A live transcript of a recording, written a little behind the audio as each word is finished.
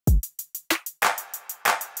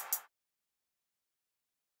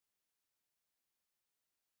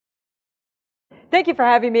Thank you for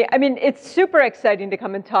having me. I mean, it's super exciting to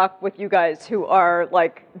come and talk with you guys who are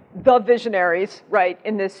like the visionaries, right,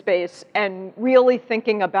 in this space and really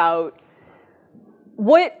thinking about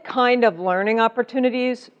what kind of learning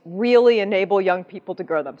opportunities really enable young people to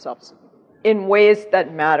grow themselves in ways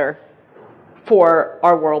that matter for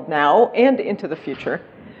our world now and into the future.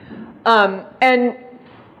 And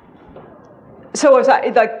so as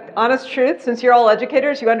like honest truth, since you're all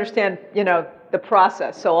educators, you understand, you know, the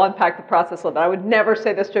process. So I'll unpack the process a little bit. I would never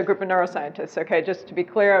say this to a group of neuroscientists, okay? Just to be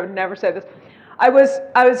clear, I would never say this. I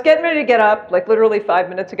was getting ready to get up, like literally 5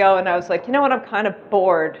 minutes ago, and I was like, you know what, I'm kind of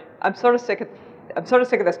bored. I'm sort of sick of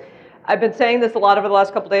this. I've been saying this a lot over the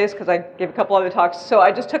last couple of days because I gave a couple other talks. So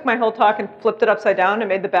I just took my whole talk and flipped it upside down and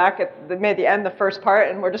made made the end the first part,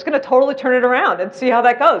 and we're just going to totally turn it around and see how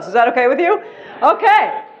that goes. Is that okay with you?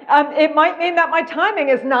 Okay. It might mean that my timing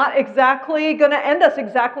is not exactly going to end us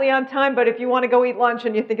exactly on time, but if you want to go eat lunch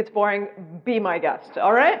and you think it's boring, be my guest,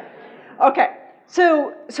 all right? Okay,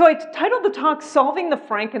 so I titled the talk, Solving the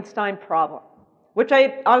Frankenstein Problem, which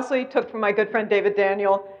I honestly took from my good friend David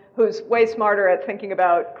Daniel, who's way smarter at thinking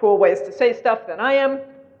about cool ways to say stuff than I am.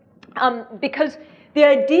 Because the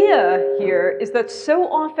idea here is that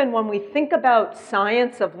so often when we think about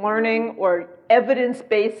science of learning or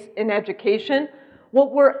evidence-based in education,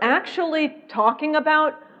 what we're actually talking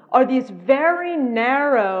about are these very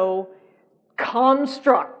narrow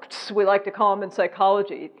constructs, we like to call them in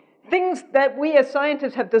psychology, things that we as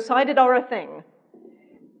scientists have decided are a thing.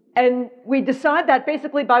 And we decide that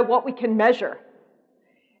basically by what we can measure.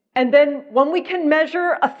 And then when we can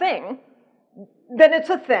measure a thing, then it's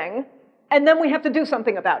a thing, and then we have to do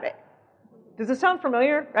something about it. Does this sound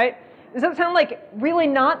familiar, right? Does that sound like really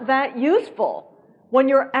not that useful when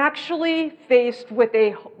you're actually faced with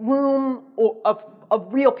a room of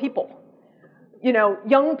real people, you know,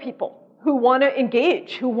 young people who want to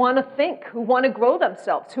engage, who want to think, who want to grow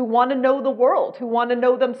themselves, who want to know the world, who want to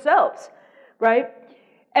know themselves, right?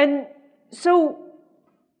 And so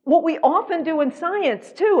what we often do in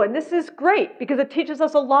science too, and this is great because it teaches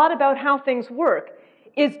us a lot about how things work,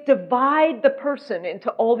 is divide the person into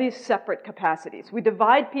all these separate capacities. We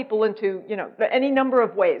divide people into, you know, any number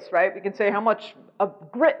of ways, right? We can say how much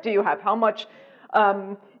of grit do you have? How much,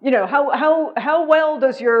 you know, how well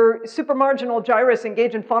does your supramarginal gyrus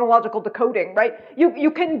engage in phonological decoding, right?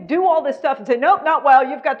 You can do all this stuff and say, nope, not well,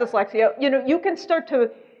 you've got dyslexia. You know, you can start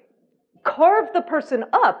to carve the person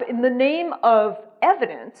up in the name of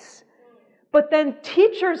evidence, but then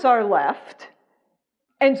teachers are left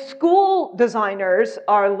and school designers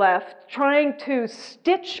are left trying to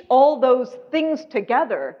stitch all those things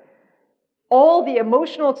together, all the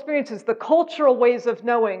emotional experiences, the cultural ways of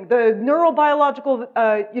knowing, the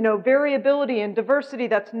neurobiological you know, variability and diversity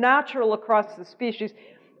that's natural across the species,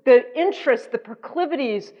 the interests, the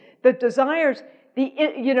proclivities, the desires,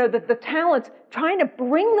 you know, the talents, trying to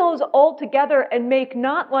bring those all together and make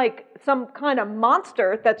not like some kind of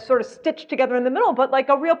monster that's sort of stitched together in the middle, but like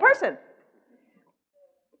a real person.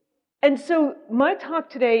 And so my talk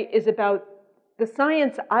today is about the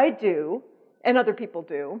science I do and other people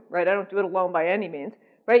do, right? I don't do it alone by any means,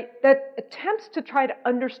 right? That attempts to try to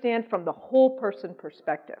understand from the whole person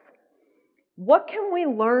perspective. What can we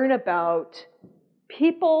learn about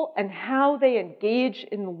people and how they engage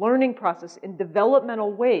in the learning process in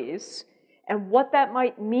developmental ways, and what that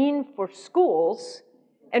might mean for schools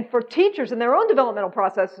and for teachers in their own developmental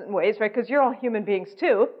process in ways, right? Because you're all human beings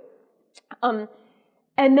too.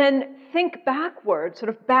 And then think backward, sort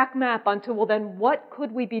of back map onto, well, then what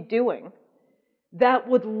could we be doing that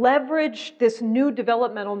would leverage this new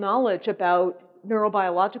developmental knowledge about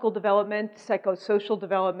neurobiological development, psychosocial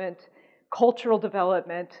development, cultural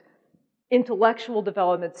development, intellectual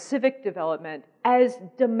development, civic development as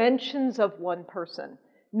dimensions of one person,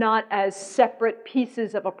 not as separate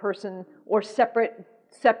pieces of a person or separate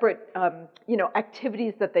you know,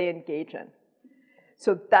 activities that they engage in.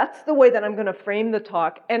 So that's the way that I'm going to frame the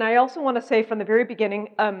talk. And I also want to say from the very beginning,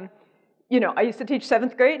 you know, I used to teach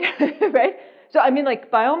 7th grade, right? So I mean, like,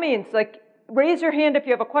 by all means, like, raise your hand if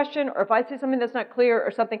you have a question or if I say something that's not clear or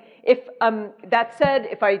something. If that said,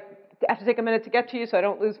 if I have to take a minute to get to you so I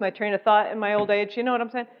don't lose my train of thought in my old age, you know what I'm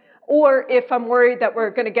saying? Or if I'm worried that we're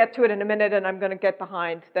going to get to it in a minute and I'm going to get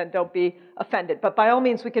behind, then don't be offended. But by all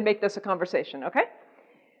means, we can make this a conversation, okay?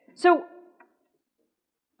 So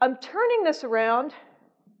I'm turning this around.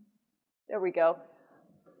 There we go.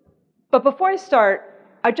 But before I start,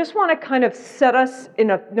 I just want to kind of set us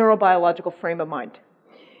in a neurobiological frame of mind.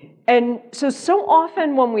 And so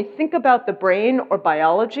often when we think about the brain or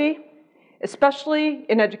biology, especially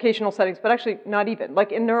in educational settings, but actually not even,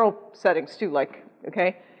 like in neuro settings too, like,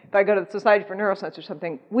 okay? if I go to the Society for Neuroscience or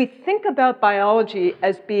something, we think about biology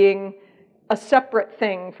as being a separate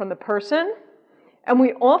thing from the person, and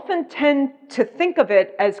we often tend to think of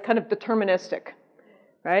it as kind of deterministic,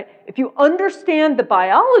 right? If you understand the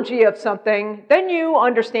biology of something, then you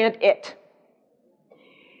understand it.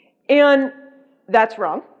 And that's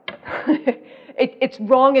wrong. It's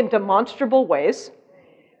wrong in demonstrable ways.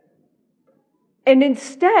 And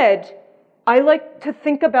instead, I like to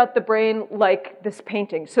think about the brain like this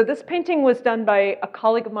painting. So this painting was done by a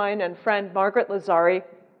colleague of mine and friend, Margaret Lazari,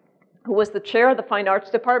 who was the chair of the Fine Arts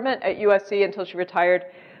Department at USC until she retired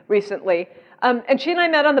recently. And she and I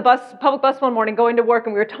met on the public bus one morning going to work,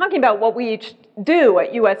 and we were talking about what we each do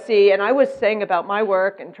at USC, and I was saying about my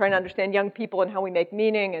work and trying to understand young people and how we make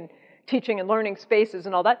meaning and teaching and learning spaces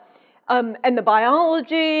and all that. And the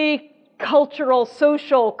biology, cultural,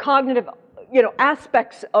 social, cognitive,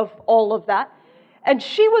 aspects of all of that. And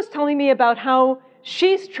she was telling me about how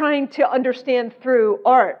she's trying to understand through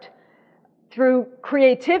art, through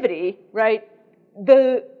creativity, right,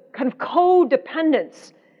 the kind of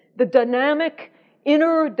codependence, the dynamic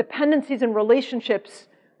interdependencies and relationships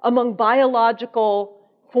among biological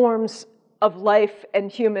forms of life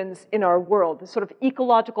and humans in our world, this sort of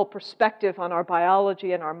ecological perspective on our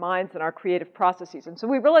biology and our minds and our creative processes. And so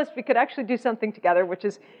we realized we could actually do something together, which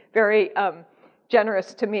is very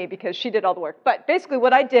generous to me because she did all the work. But basically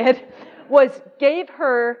what I did was gave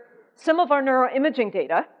her some of our neuroimaging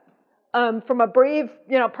data from a brave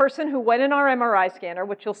person who went in our MRI scanner,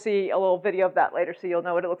 which you'll see a little video of that later so you'll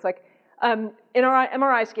know what it looks like, in our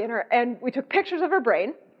MRI scanner. And we took pictures of her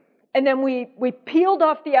brain. And then we peeled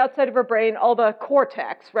off the outside of her brain, all the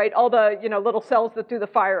cortex, right? All the little cells that do the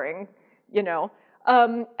firing,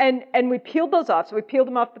 and we peeled those off. So we peeled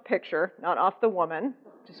them off the picture, not off the woman.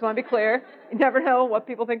 Just want to be clear. You never know what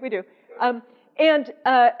people think we do. And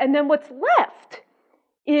then what's left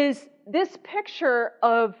is this picture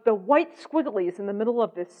of the white squigglies in the middle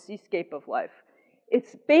of this seascape of life.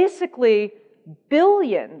 It's basically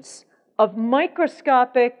billions of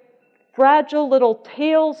microscopic, fragile little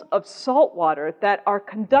tails of salt water that are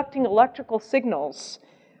conducting electrical signals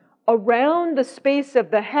around the space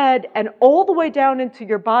of the head and all the way down into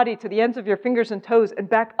your body to the ends of your fingers and toes and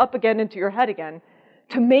back up again into your head again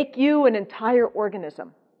to make you an entire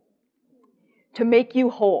organism, to make you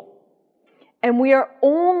whole. And we are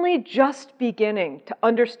only just beginning to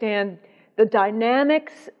understand the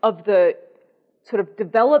dynamics of the sort of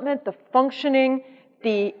development, the functioning,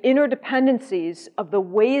 the interdependencies of the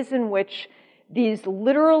ways in which these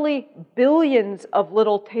literally billions of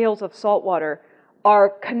little tails of salt water are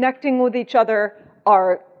connecting with each other,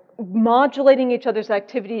 are modulating each other's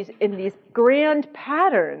activities in these grand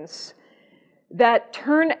patterns that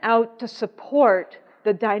turn out to support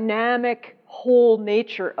the dynamic whole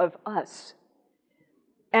nature of us.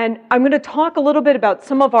 And I'm going to talk a little bit about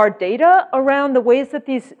some of our data around the ways that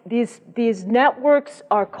these networks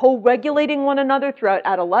are co-regulating one another throughout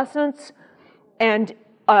adolescence. And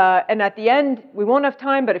at the end, we won't have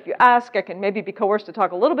time, but if you ask, I can maybe be coerced to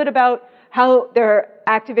talk a little bit about how they're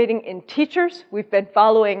activating in teachers. We've been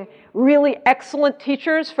following really excellent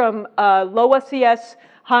teachers from low SES,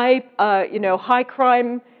 high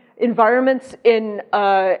crime environments in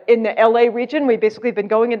the LA region. We've basically been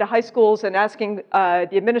going into high schools and asking the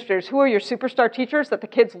administrators, who are your superstar teachers that the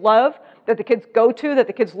kids love, that the kids go to, that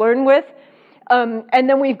the kids learn with? And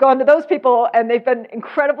then we've gone to those people, and they've been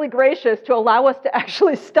incredibly gracious to allow us to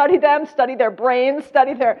actually study them, study their brains,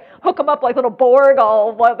 hook them up like little Borg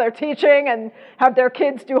all while they're teaching, and have their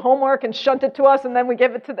kids do homework and shunt it to us, and then we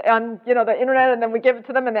give it to on the internet, and then we give it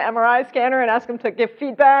to them in the MRI scanner and ask them to give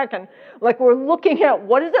feedback. And like we're looking at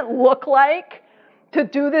what does it look like to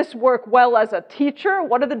do this work well as a teacher?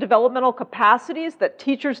 What are the developmental capacities that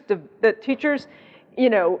teachers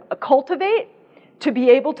cultivate to be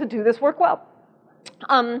able to do this work well?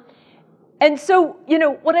 And so,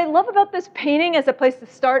 what I love about this painting as a place to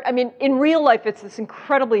start, I mean, in real life, it's this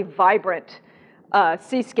incredibly vibrant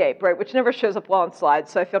seascape, right, which never shows up well on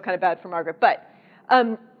slides, so I feel kind of bad for Margaret. But,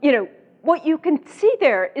 what you can see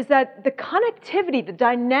there is that the connectivity, the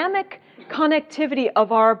dynamic connectivity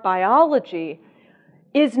of our biology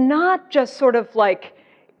is not just sort of like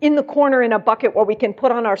in the corner in a bucket where we can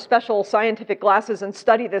put on our special scientific glasses and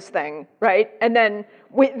study this thing, right? And then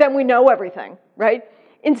we know everything, right?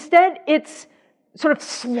 Instead, it's sort of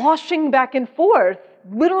sloshing back and forth,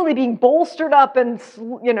 literally being bolstered up and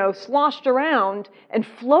sloshed around and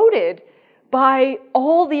floated by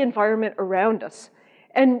all the environment around us.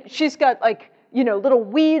 And she's got little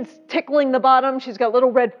weeds tickling the bottom. She's got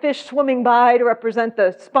little red fish swimming by to represent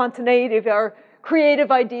the spontaneity of our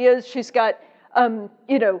creative ideas. She's got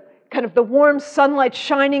kind of the warm sunlight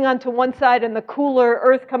shining onto one side and the cooler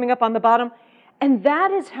earth coming up on the bottom. And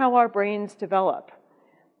that is how our brains develop.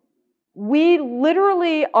 We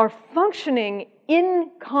literally are functioning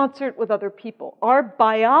in concert with other people. Our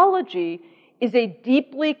biology is a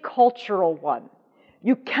deeply cultural one.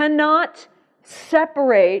 You cannot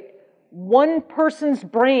separate one person's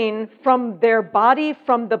brain from their body,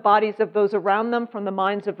 from the bodies of those around them, from the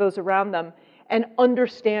minds of those around them, and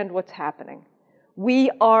understand what's happening.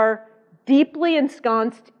 We are deeply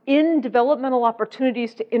ensconced in developmental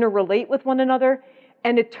opportunities to interrelate with one another.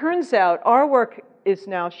 And it turns out, our work is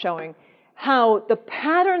now showing how the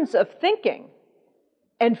patterns of thinking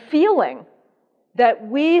and feeling that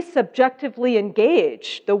we subjectively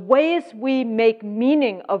engage, the ways we make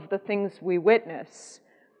meaning of the things we witness,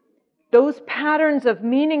 those patterns of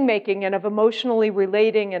meaning making and of emotionally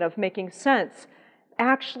relating and of making sense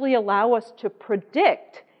actually allow us to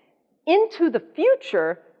predict into the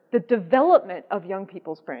future the development of young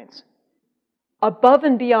people's brains. Above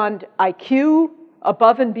and beyond IQ,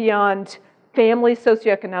 above and beyond family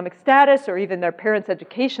socioeconomic status, or even their parents'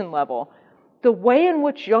 education level, the way in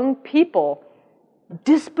which young people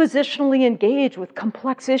dispositionally engage with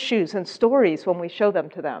complex issues and stories when we show them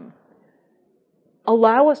to them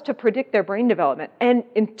allow us to predict their brain development. And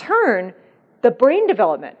in turn, the brain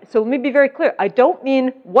development, so let me be very clear, I don't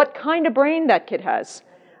mean what kind of brain that kid has.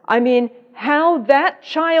 I mean how that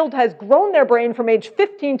child has grown their brain from age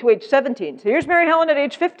 15 to age 17. So here's Mary Helen at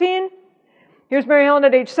age 15. Here's Mary Helen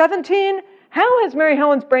at age 17. How has Mary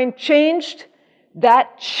Helen's brain changed?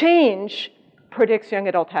 That change predicts young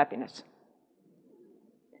adult happiness.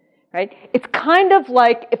 Right? It's kind of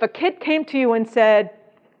like if a kid came to you and said,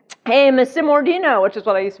 hey, Miss Immordino, which is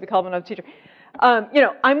what I used to be called when I was a teacher, I'm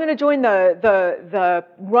going to join the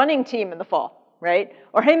running team in the fall, right?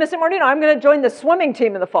 Or, hey, Miss Immordino, I'm going to join the swimming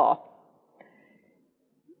team in the fall.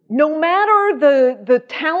 No matter the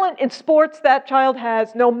talent in sports that child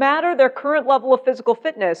has, no matter their current level of physical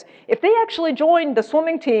fitness, if they actually join the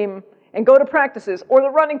swimming team and go to practices, or the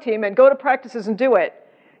running team and go to practices and do it,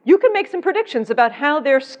 you can make some predictions about how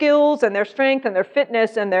their skills and their strength and their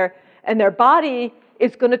fitness and their body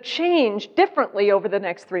is going to change differently over the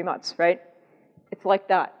next 3 months, right? It's like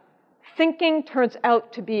that. Thinking turns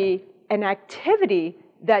out to be an activity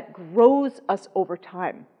that grows us over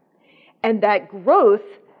time. And that growth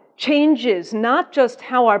changes not just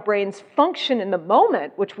how our brains function in the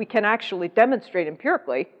moment, which we can actually demonstrate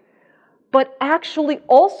empirically, but actually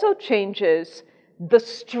also changes the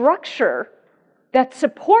structure that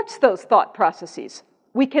supports those thought processes.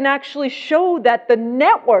 We can actually show that the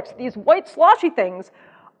networks, these white sloshy things,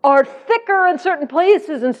 are thicker in certain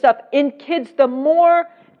places and stuff in kids the more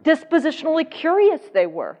dispositionally curious they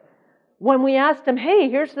were. When we asked them, hey,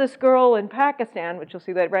 here's this girl in Pakistan, which you'll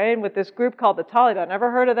see later, right, with this group called the Attallah,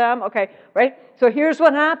 never heard of them? Okay, right? So here's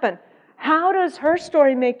what happened. How does her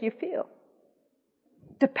story make you feel?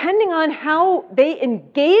 Depending on how they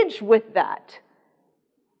engage with that,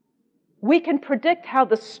 we can predict how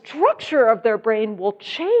the structure of their brain will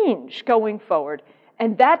change going forward.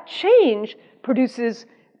 And that change produces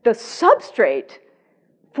the substrate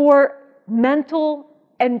for mental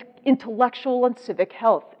and intellectual and civic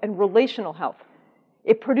health and relational health.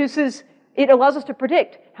 It allows us to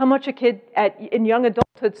predict how much a kid in young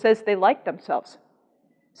adulthood says they like themselves.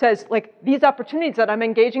 Says, like, these opportunities that I'm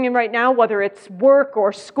engaging in right now, whether it's work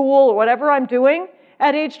or school or whatever I'm doing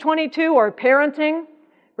at age 22 or parenting,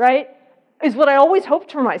 right, is what I always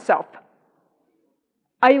hoped for myself.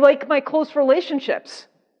 I like my close relationships,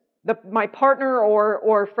 my partner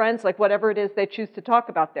or friends, like whatever it is they choose to talk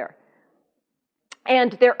about there.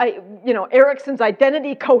 And Erickson's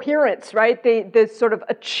identity coherence, right? The sort of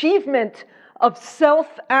achievement of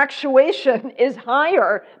self-actuation is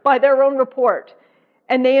higher by their own report.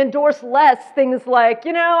 And they endorse less things like,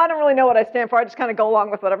 I don't really know what I stand for. I just kind of go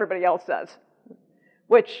along with what everybody else says,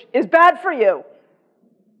 which is bad for you.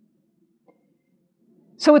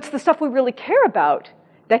 So it's the stuff we really care about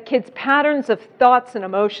that kids' patterns of thoughts and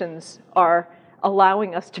emotions are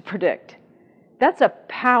allowing us to predict. That's a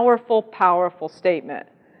powerful, powerful statement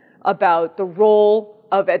about the role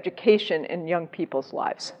of education in young people's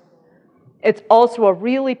lives. It's also a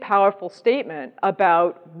really powerful statement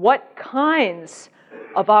about what kinds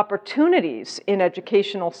of opportunities in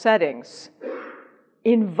educational settings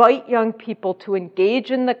invite young people to engage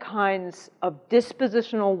in the kinds of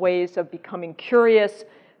dispositional ways of becoming curious,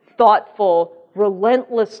 thoughtful,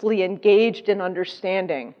 relentlessly engaged in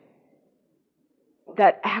understanding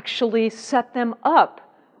that actually set them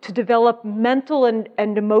up to develop mental and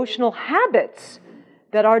emotional habits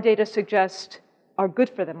that our data suggest are good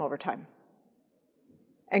for them over time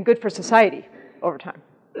and good for society over time.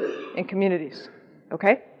 in communities,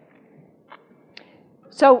 okay?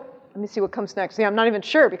 So let me see what comes next. See, I'm not even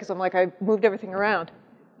sure because I'm like, I moved everything around.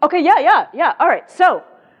 Okay, yeah, all right. So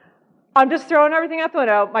I'm just throwing everything out the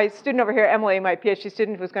window. My student over here, Emily, my PhD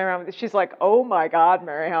student who's going around with this, she's like, oh my God,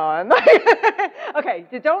 Mary Helen. Okay,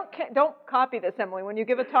 don't copy this, Emily. When you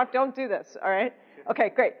give a talk, don't do this, all right? Okay,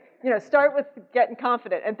 great. Start with getting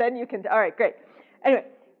confident, and then you can, all right, great. Anyway,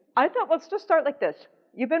 I thought, let's just start like this.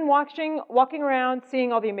 You've been walking around,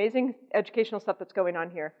 seeing all the amazing educational stuff that's going on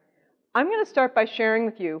here. I'm going to start by sharing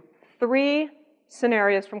with you 3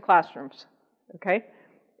 scenarios from classrooms, okay?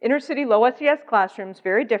 Inner city, low SES classrooms,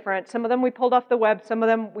 very different. Some of them we pulled off the web. Some of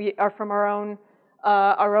them we are from our own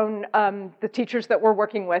the teachers that we're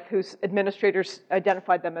working with, whose administrators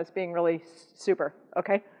identified them as being really super,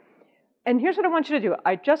 okay? And here's what I want you to do.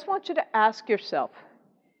 I just want you to ask yourself,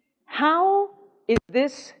 how is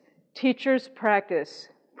this teacher's practice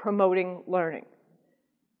promoting learning?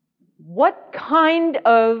 What kind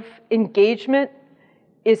of engagement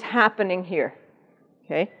is happening here,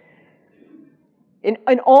 okay? In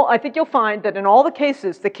all, I think you'll find that in all the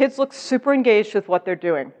cases, the kids look super engaged with what they're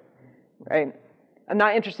doing, right? I'm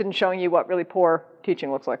not interested in showing you what really poor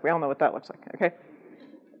teaching looks like. We all know what that looks like, okay?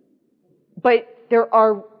 But there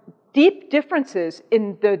are deep differences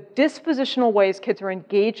in the dispositional ways kids are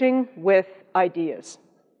engaging with ideas.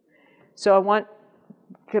 So I want,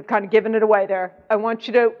 kind of giving it away there, I want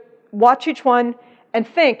you to watch each one and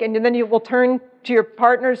think, and then you will turn to your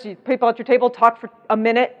partners, people at your table, talk for a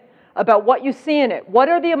minute about what you see in it. What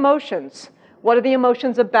are the emotions? What are the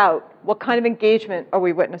emotions about? What kind of engagement are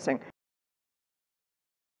we witnessing?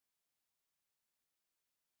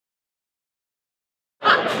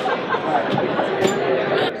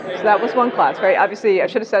 So that was one class, right? Obviously, I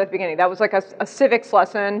should have said at the beginning, that was like a civics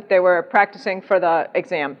lesson. They were practicing for the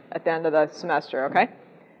exam at the end of the semester, okay?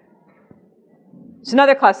 It's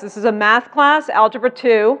another class. This is a math class, Algebra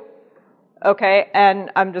 2, okay?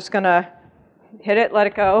 And I'm just going to hit it, let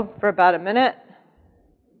it go for about a minute.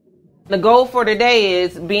 The goal for today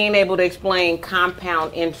is being able to explain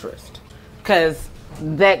compound interest, because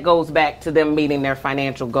that goes back to them meeting their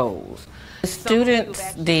financial goals. The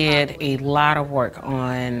students did a lot of work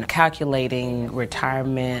on calculating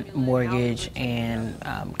retirement, mortgage, and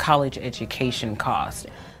college education costs.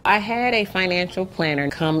 I had a financial planner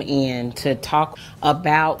come in to talk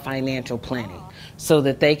about financial planning so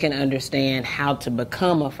that they can understand how to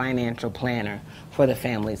become a financial planner for the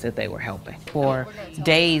families that they were helping. For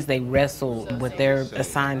days, they wrestled with their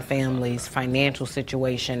assigned family's financial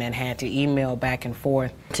situation and had to email back and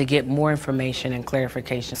forth to get more information and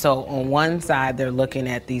clarification. So on one side, they're looking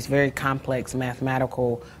at these very complex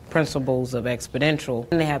mathematical principles of exponential,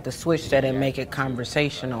 and they have to switch that and make it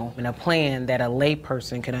conversational in a plan that a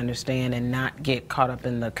layperson can understand and not get caught up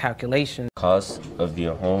in the calculation. Cost of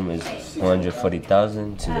your home is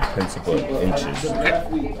 $140,000 to the principal and interest,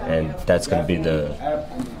 and that's going to be the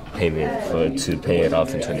payment to pay it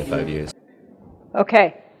off in 25 years.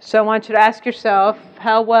 Okay, so I want you to ask yourself,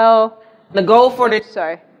 how well do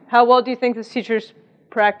you think this teacher's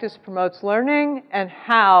practice promotes learning, and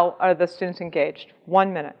how are the students engaged?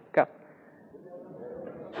 1 minute, go.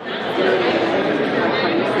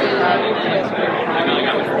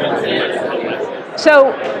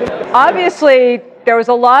 So obviously there was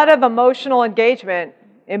a lot of emotional engagement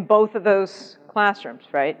in both of those classrooms,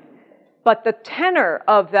 right? But the tenor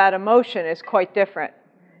of that emotion is quite different.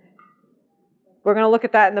 We're going to look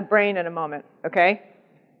at that in the brain in a moment, okay?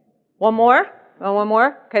 One more? Oh, one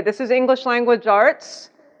more? Okay, this is English language arts.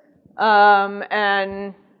 So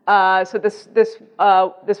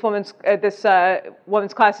this woman's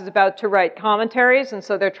class is about to write commentaries, and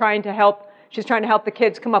so they're trying to help, she's trying to help the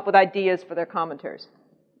kids come up with ideas for their commentaries.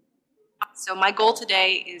 So my goal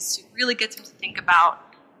today is to really get them to think about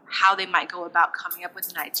how they might go about coming up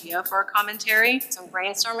with an idea for a commentary. So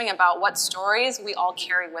brainstorming about what stories we all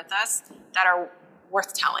carry with us that are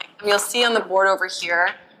worth telling. You'll see on the board over here,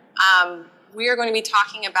 we are going to be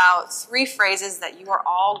talking about 3 phrases that you are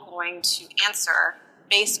all going to answer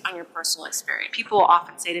based on your personal experience. People will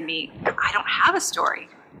often say to me, I don't have a story.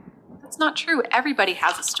 That's not true. Everybody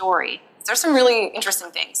has a story. There's some really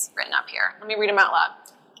interesting things written up here. Let me read them out loud.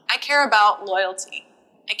 I care about loyalty.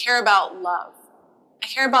 I care about love. I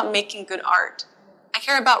care about making good art. I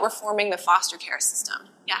care about reforming the foster care system.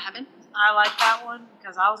 Yeah, Heaven? I like that one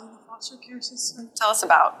because I was in the foster care system. Tell us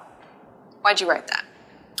about, why'd you write that?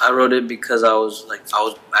 I wrote it because I was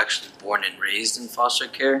actually born and raised in foster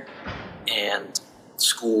care, and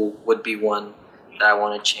school would be one that I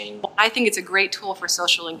want to change. I think it's a great tool for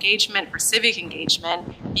social engagement, for civic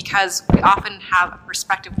engagement, because we often have a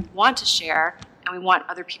perspective we want to share, and we want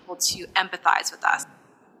other people to empathize with us.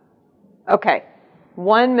 Okay,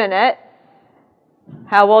 1 minute.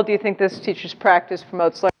 How well do you think this teacher's practice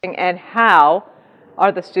promotes learning, and how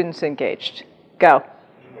are the students engaged? Go.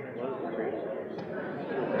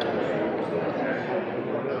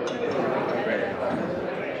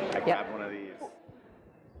 Yep.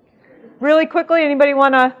 Really quickly, anybody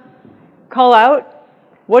want to call out?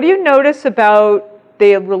 What do you notice about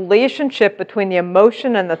the relationship between the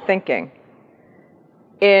emotion and the thinking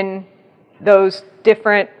in those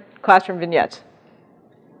different classroom vignettes?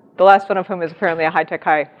 The last one of whom is apparently a high-tech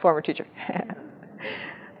high former teacher.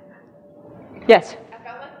 Yes? I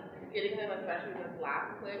felt like getting them, especially this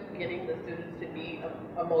last clip, getting the students to be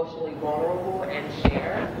emotionally vulnerable and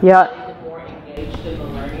share. Yeah. Even more engaged in the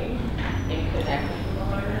learning and connected to the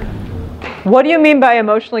learning. What do you mean by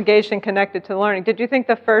emotionally engaged and connected to the learning? Did you think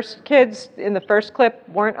the first kids in the first clip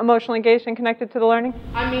weren't emotionally engaged and connected to the learning?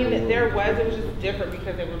 I mean, it was just different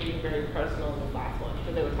because they were being very personal in the last one,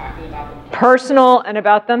 because they were talking about themselves. Personal and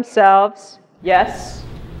about themselves, yes.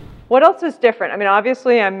 What else is different? I mean,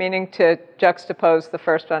 obviously, I'm meaning to juxtapose the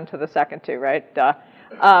first one to the second two, right? Duh.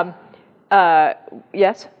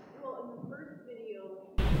 Yes? Well, in the first video,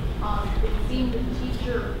 it seemed the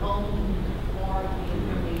teacher owned more of the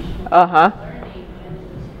information. Uh-huh. Learning, and in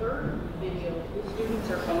this third video, the students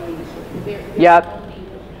are owning. Yep.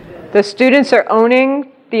 The students are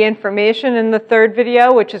owning the information in the third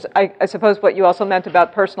video, which is, I suppose, what you also meant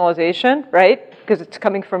about personalization, right? Because it's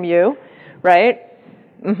coming from you, right?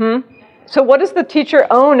 Mm-hmm. So what does the teacher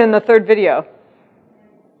own in the third video?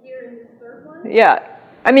 Here in this third one? Yeah.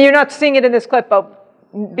 I mean, you're not seeing it in this clip,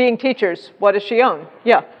 but being teachers, what does she own?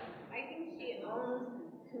 Yeah. I think she owns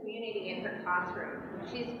community in her classroom.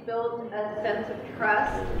 She's built a sense of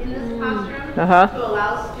trust in this classroom to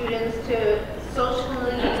allow students to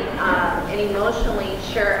socially and emotionally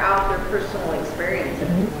share out their personal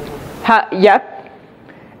experiences. Yep.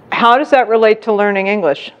 How does that relate to learning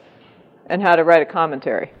English and how to write a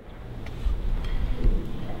commentary?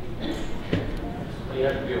 You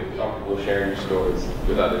have to feel comfortable sharing your stories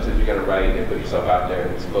with others. If you're going to write and put yourself out there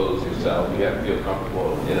and expose yourself, you have to feel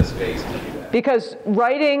comfortable in a space to do that. Because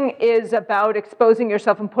writing is about exposing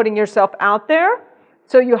yourself and putting yourself out there.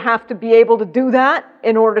 So you have to be able to do that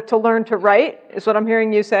in order to learn to write, is what I'm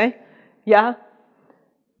hearing you say. Yeah?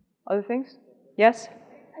 Other things? Yes?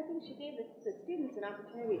 I think she gave the students an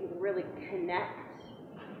opportunity to really connect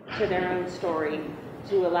to their own story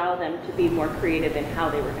to allow them to be more creative in how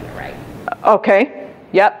they were going to write. Okay.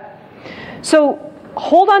 Yep. So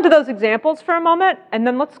hold on to those examples for a moment, and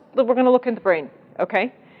then we're going to look in the brain,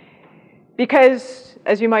 okay? Because,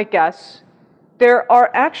 as you might guess, there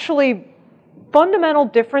are actually fundamental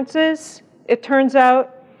differences, it turns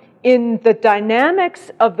out, in the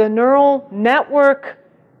dynamics of the neural network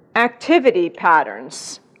activity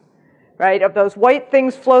patterns, right, of those white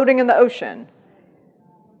things floating in the ocean,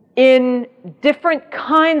 in different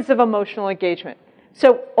kinds of emotional engagement.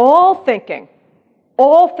 So all thinking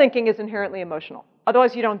is inherently emotional.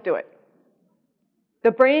 Otherwise, you don't do it.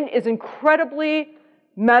 The brain is incredibly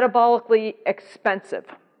metabolically expensive.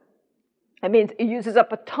 That means it uses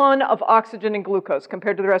up a ton of oxygen and glucose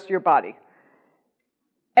compared to the rest of your body.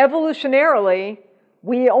 Evolutionarily,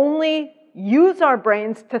 we only use our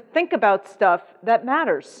brains to think about stuff that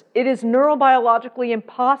matters. It is neurobiologically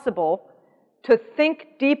impossible to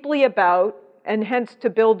think deeply about and hence to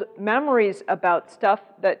build memories about stuff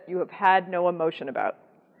that you have had no emotion about.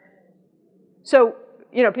 So,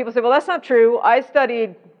 people say, well, that's not true. I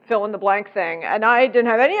studied fill in the blank thing, and I didn't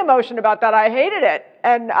have any emotion about that. I hated it,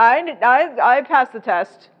 and I passed the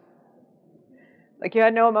test. Like, you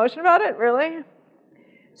had no emotion about it? Really?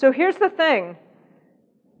 So here's the thing,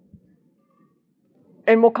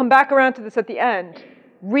 and we'll come back around to this at the end.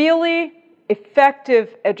 Really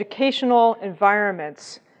effective educational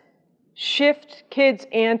environments shift kids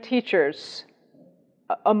and teachers'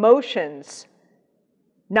 emotions.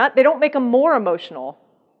 They don't make them more emotional.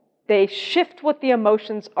 They shift what the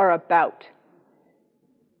emotions are about.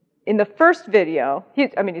 In the first video,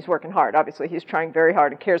 he's working hard, obviously. He's trying very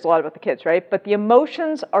hard and cares a lot about the kids, right? But the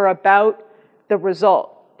emotions are about the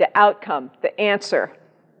result, the outcome, the answer,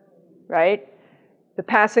 right? The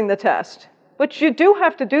passing the test. But you do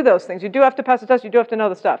have to do those things. You do have to pass the test. You do have to know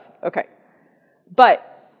the stuff. Okay. But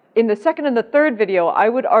in the second and the third video, I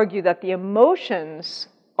would argue that the emotions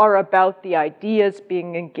are about the ideas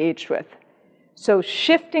being engaged with. So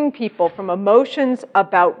shifting people from emotions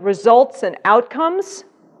about results and outcomes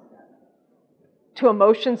to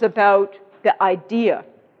emotions about the idea.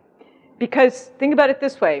 Because think about it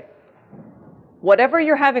this way. Whatever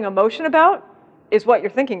you're having emotion about is what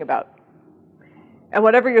you're thinking about. And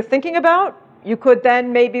whatever you're thinking about, you could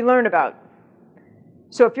then maybe learn about.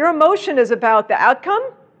 So if your emotion is about the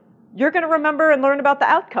outcome, you're going to remember and learn about the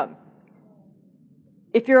outcome.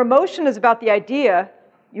 If your emotion is about the idea,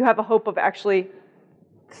 you have a hope of actually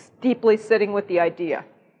deeply sitting with the idea.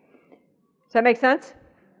 Does that make sense?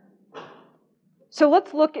 So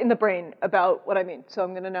let's look in the brain about what I mean. So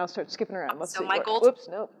I'm going to now start skipping around. Let's see. My goal. Whoops,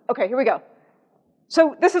 no. Okay, here we go.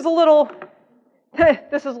 So this is a little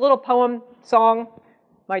poem song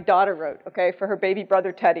my daughter wrote, okay, for her baby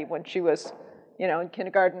brother Teddy when she was, in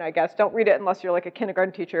kindergarten, I guess. Don't read it unless you're like a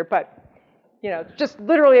kindergarten teacher, but just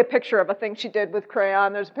literally a picture of a thing she did with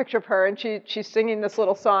crayon. There's a picture of her, and she's singing this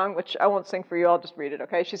little song, which I won't sing for you. I'll just read it,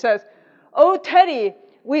 okay? She says, "Oh, Teddy,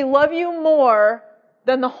 we love you more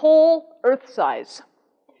than the whole earth size.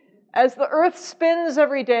 As the earth spins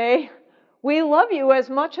every day, we love you as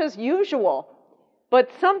much as usual, but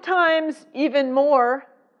sometimes even more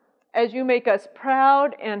as you make us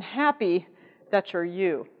proud and happy that you're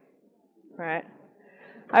you." Right?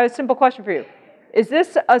 I have a simple question for you. Is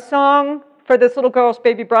this a song for this little girl's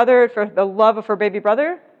baby brother, for the love of her baby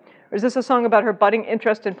brother? Or is this a song about her budding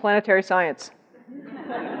interest in planetary science?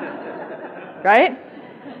 Right?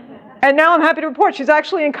 And now I'm happy to report she's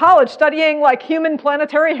actually in college studying like human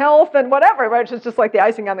planetary health and whatever, right? Which is just like the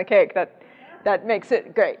icing on the cake that makes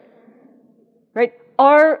it great. Right?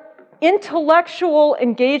 Our intellectual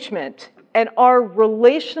engagement and our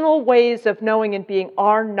relational ways of knowing and being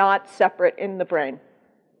are not separate in the brain.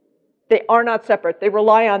 They are not separate. They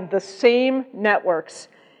rely on the same networks.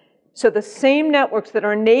 So the same networks that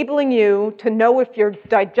are enabling you to know if you're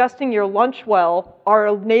digesting your lunch well are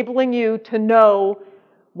enabling you to know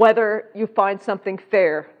whether you find something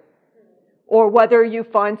fair or whether you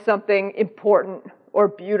find something important or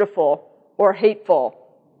beautiful or hateful.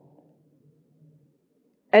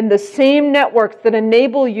 And the same networks that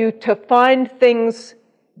enable you to find things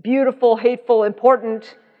beautiful, hateful,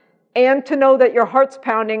 important, and to know that your heart's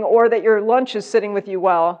pounding or that your lunch is sitting with you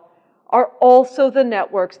well, are also the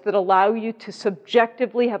networks that allow you to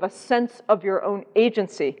subjectively have a sense of your own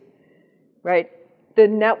agency, right? The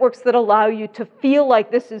networks that allow you to feel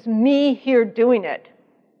like this is me here doing it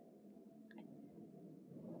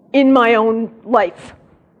in my own life.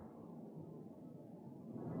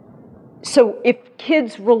 So if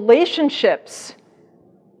kids' relationships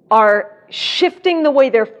are shifting the way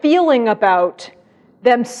they're feeling about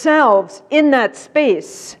themselves in that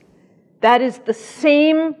space, that is the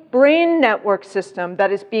same brain network system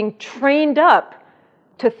that is being trained up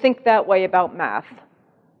to think that way about math,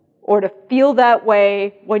 or to feel that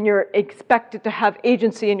way when you're expected to have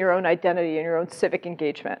agency in your own identity and your own civic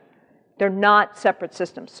engagement. They're not separate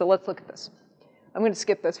systems. So let's look at this. I'm going to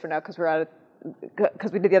skip this for now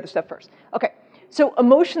because we did the other stuff first. Okay, so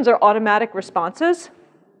emotions are automatic responses,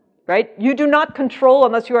 right? You do not control,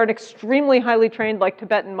 unless you are an extremely highly trained like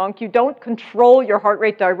Tibetan monk, you don't control your heart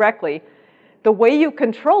rate directly. The way you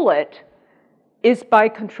control it is by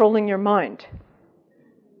controlling your mind.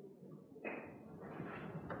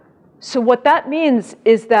 So what that means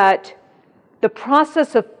is that the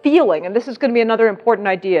process of feeling, and this is going to be another important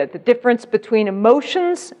idea, the difference between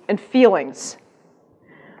emotions and feelings.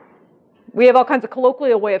 We have all kinds of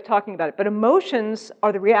colloquial way of talking about it, but emotions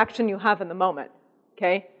are the reaction you have in the moment,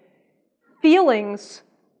 okay? Feelings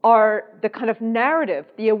are the kind of narrative,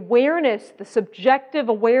 the awareness, the subjective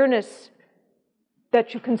awareness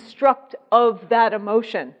that you construct of that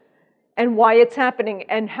emotion and why it's happening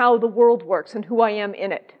and how the world works and who I am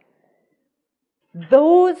in it.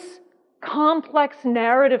 Those complex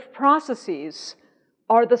narrative processes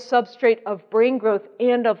are the substrate of brain growth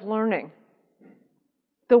and of learning.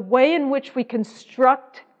 The way in which we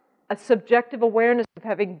construct a subjective awareness of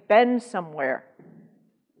having been somewhere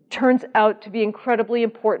turns out to be incredibly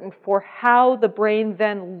important for how the brain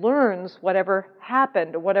then learns whatever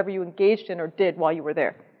happened or whatever you engaged in or did while you were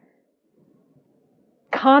there.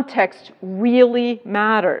 Context really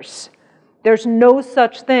matters. There's no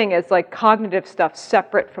such thing as like cognitive stuff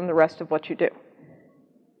separate from the rest of what you do.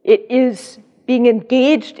 It is being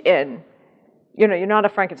engaged in. You're not a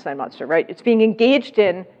Frankenstein monster, right? It's being engaged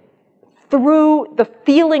in through the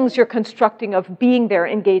feelings you're constructing of being there,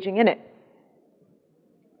 engaging in it.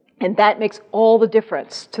 And that makes all the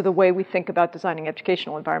difference to the way we think about designing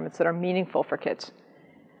educational environments that are meaningful for kids.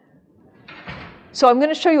 So I'm going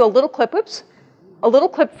to show you a little clip, a little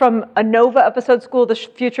clip from a NOVA episode, School of the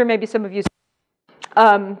Future. Maybe some of you,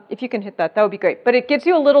 if you can hit that, that would be great. But it gives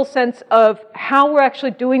you a little sense of how we're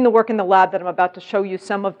actually doing the work in the lab that I'm about to show you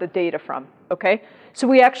some of the data from, okay? So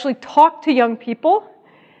we actually talk to young people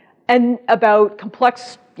and about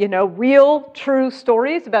complex, real, true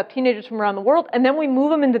stories about teenagers from around the world, and then we move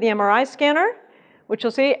them into the MRI scanner, which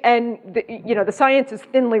you'll see. And the science is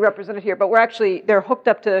thinly represented here, but they're hooked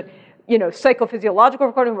up to psychophysiological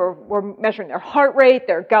recording. We're measuring their heart rate,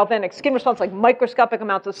 their galvanic skin response, like microscopic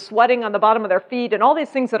amounts of sweating on the bottom of their feet, and all these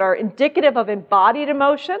things that are indicative of embodied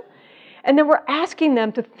emotion. And then we're asking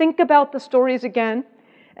them to think about the stories again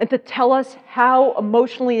and to tell us how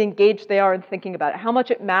emotionally engaged they are in thinking about it, how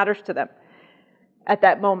much it matters to them at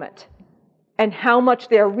that moment, and how much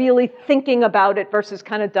they're really thinking about it versus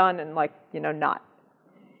kind of done and not.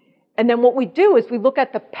 And then what we do is we look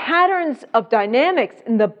at the patterns of dynamics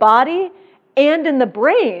in the body and in the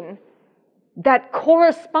brain that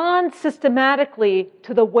correspond systematically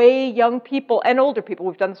to the way young people and older people,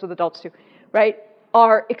 we've done this with adults too, right,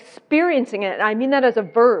 are experiencing it, and I mean that as a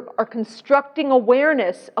verb, are constructing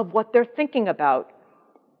awareness of what they're thinking about.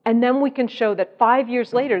 And then we can show that 5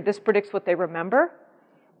 years later, this predicts what they remember.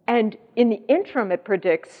 And in the interim, it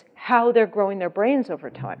predicts how they're growing their brains over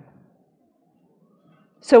time.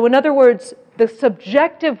 So in other words, the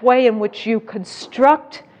subjective way in which you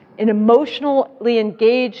construct an emotionally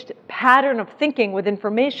engaged pattern of thinking with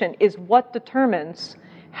information is what determines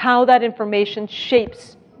how that information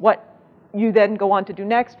shapes what you then go on to do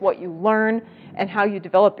next, what you learn, and how you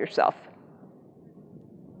develop yourself.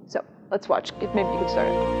 So let's watch. Maybe you could start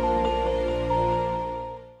it.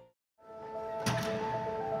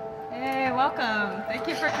 Hey, welcome. Thank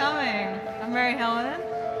you for coming. I'm Mary Helen.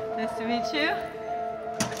 Nice to meet you.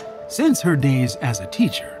 Since her days as a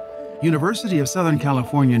teacher, University of Southern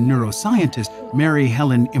California neuroscientist Mary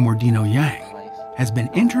Helen Immordino-Yang has been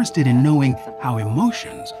interested in knowing how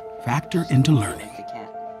emotions factor into learning.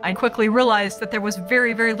 I quickly realized that there was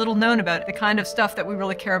very, very little known about the kind of stuff that we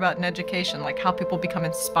really care about in education, like how people become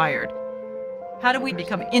inspired. How do we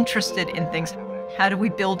become interested in things? How do we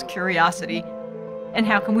build curiosity? And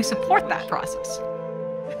how can we support that process?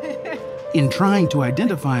 In trying to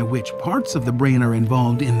identify which parts of the brain are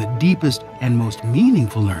involved in the deepest and most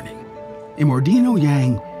meaningful learning,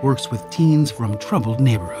 Immordino-Yang works with teens from troubled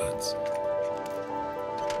neighborhoods.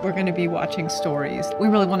 We're going to be watching stories. We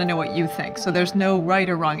really want to know what you think, so there's no right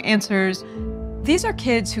or wrong answers. These are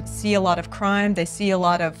kids who see a lot of crime, they see a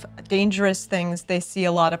lot of dangerous things, they see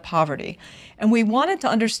a lot of poverty. And we wanted to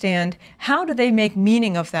understand, how do they make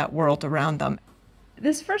meaning of that world around them?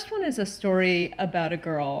 This first one is a story about a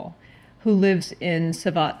girl who lives in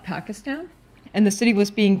Swat, Pakistan. And the city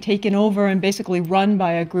was being taken over and basically run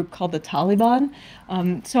by a group called the Taliban.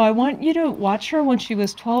 So I want you to watch her when she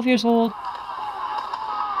was 12 years old.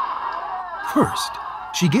 First,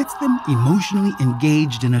 she gets them emotionally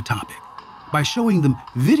engaged in a topic by showing them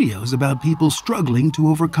videos about people struggling to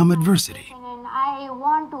overcome adversity. And I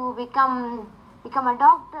want to become a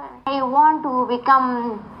doctor. I want to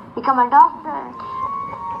become a doctor.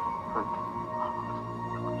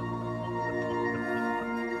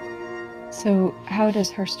 So how does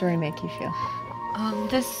her story make you feel?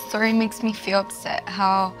 This story makes me feel upset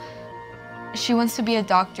how she wants to be a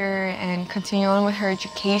doctor and continue on with her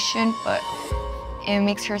education, but it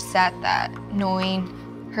makes her sad that knowing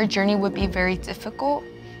her journey would be very difficult.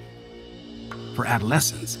 For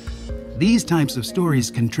adolescents, these types of stories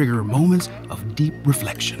can trigger moments of deep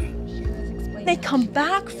reflection. They come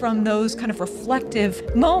back from those kind of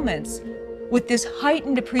reflective moments with this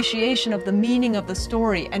heightened appreciation of the meaning of the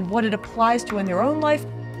story and what it applies to in their own life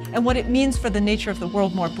and what it means for the nature of the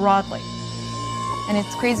world more broadly. And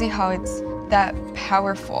it's crazy how it's that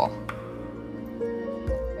powerful.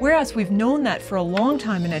 Whereas we've known that for a long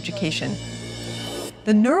time in education,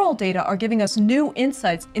 the neural data are giving us new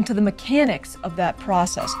insights into the mechanics of that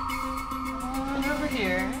process. Over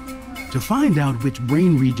here. To find out which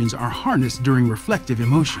brain regions are harnessed during reflective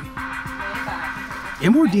emotion,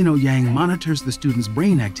 Immordino-Yang monitors the students'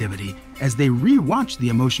 brain activity as they re-watch the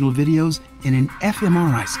emotional videos in an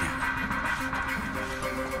fMRI scanner.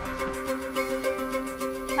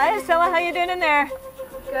 Hi, Attallah, how you doing in there?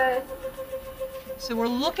 Good. So we're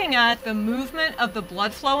looking at the movement of the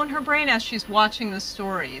blood flow in her brain as she's watching the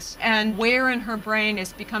stories, and where in her brain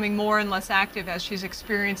is becoming more and less active as she's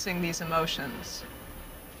experiencing these emotions.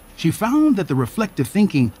 She found that the reflective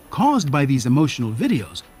thinking caused by these emotional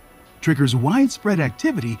videos triggers widespread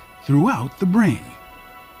activity throughout the brain.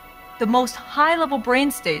 The most high-level brain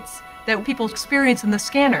states that people experience in the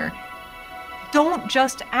scanner don't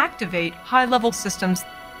just activate high-level systems.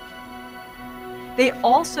 They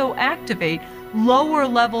also activate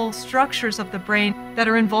lower-level structures of the brain that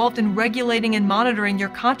are involved in regulating and monitoring your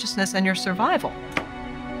consciousness and your survival.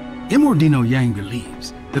 Immordino-Yang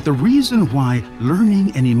believes that the reason why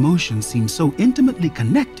learning and emotion seem so intimately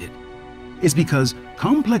connected is because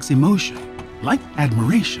complex emotion, like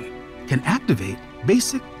admiration, can activate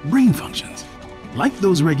basic brain functions, like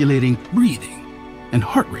those regulating breathing, and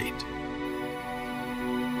heart rate.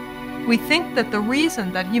 We think that the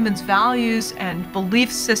reason that humans' values and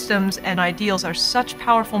belief systems and ideals are such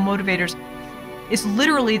powerful motivators is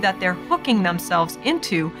literally that they're hooking themselves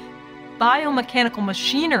into biomechanical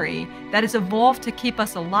machinery that has evolved to keep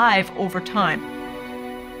us alive over time.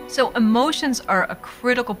 So emotions are a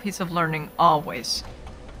critical piece of learning always.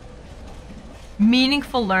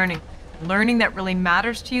 Meaningful learning, learning that really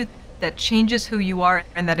matters to you, that changes who you are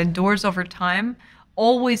and that endures over time,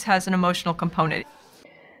 always has an emotional component.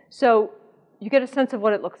 So you get a sense of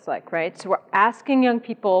what it looks like, right? So we're asking young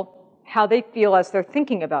people how they feel as they're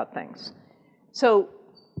thinking about things. So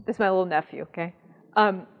this is my little nephew, okay?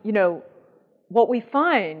 You know, what we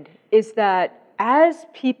find is that as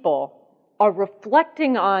people are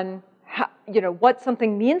reflecting on how, you know, what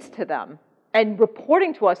something means to them and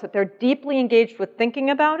reporting to us that they're deeply engaged with thinking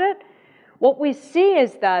about it, what we see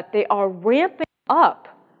is that they are ramping up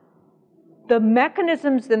the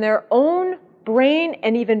mechanisms in their own brain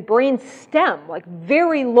and even brain stem, like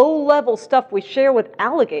very low-level stuff we share with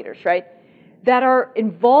alligators, right, that are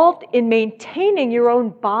involved in maintaining your own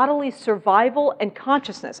bodily survival and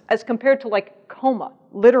consciousness as compared to like coma,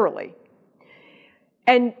 literally.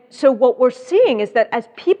 And so what we're seeing is that as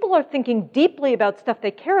people are thinking deeply about stuff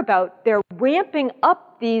they care about, they're ramping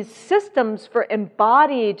up these systems for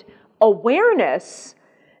embodied awareness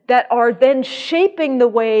that are then shaping the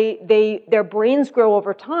way their brains grow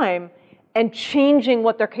over time and changing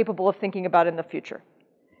what they're capable of thinking about in the future.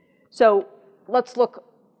 So let's look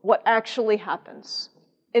what actually happens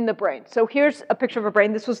in the brain. So here's a picture of a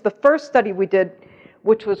brain. This was the first study we did,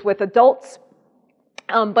 which was with adults,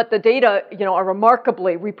 but the data, you know, are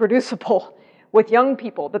remarkably reproducible with young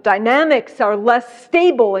people. The dynamics are less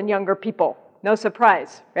stable in younger people. No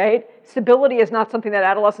surprise, right? Stability is not something that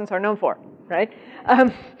adolescents are known for, right?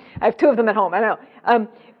 I have two of them at home, I know.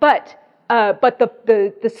 But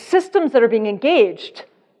the systems that are being engaged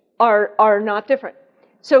are not different.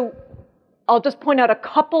 So I'll just point out a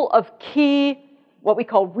couple of key, what we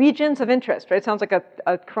call regions of interest, right? It sounds like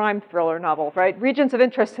a crime thriller novel, right? Regions of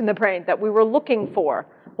interest in the brain that we were looking for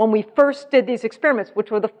when we first did these experiments,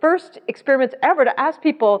 which were the first experiments ever to ask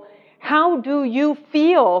people, how do you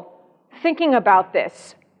feel thinking about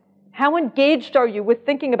this? How engaged are you with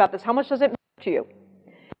thinking about this? How much does it matter to you?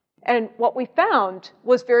 And what we found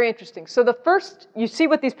was very interesting. So the first, you see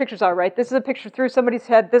what these pictures are, right? This is a picture through somebody's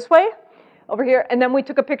head this way, over here, and then we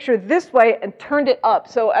took a picture this way and turned it up.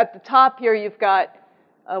 So at the top here, you've got,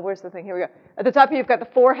 where's the thing? Here we go. At the top here, you've got the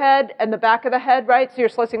forehead and the back of the head, right? So you're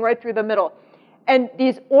slicing right through the middle. And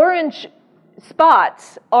these orange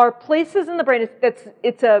spots are places in the brain.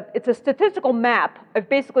 It's a statistical map of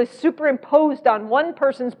basically superimposed on one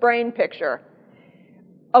person's brain picture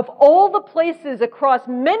of all the places across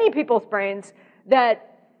many people's brains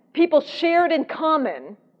that people shared in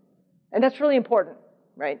common, and that's really important,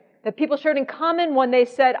 right? That people shared in common when they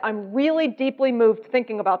said, I'm really deeply moved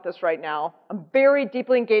thinking about this right now. I'm very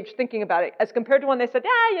deeply engaged thinking about it, as compared to when they said,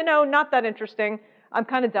 yeah, you know, not that interesting. I'm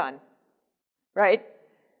kind of done, right?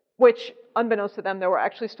 Which, unbeknownst to them, there were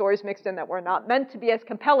actually stories mixed in that were not meant to be as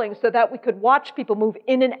compelling so that we could watch people move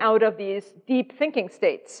in and out of these deep thinking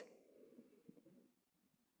states.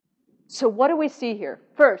 So what do we see here?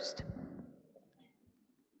 First,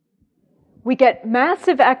 we get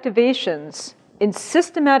massive activations in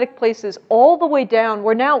systematic places all the way down.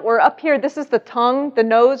 We're up here. This is the tongue, the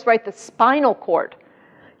nose, right? The spinal cord.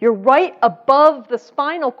 You're right above the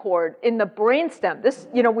spinal cord in the brainstem. This,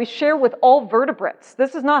 you know, we share with all vertebrates.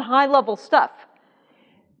 This is not high-level stuff.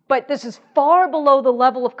 But this is far below the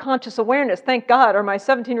level of conscious awareness. Thank God, or my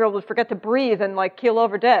 17-year-old would forget to breathe and like keel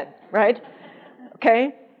over dead, right?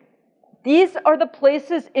 Okay? These are the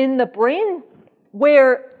places in the brain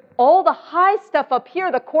where all the high stuff up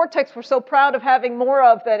here, the cortex we're so proud of having more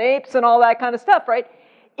of than apes and all that kind of stuff, right,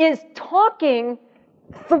 is talking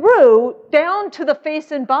through down to the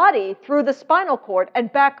face and body through the spinal cord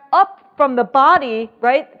and back up from the body,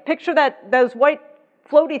 right? Picture those white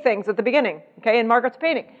floaty things at the beginning, okay, in Margaret's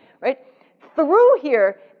painting, right? Through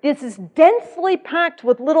here, this is densely packed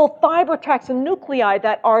with little fiber tracts and nuclei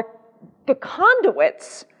that are the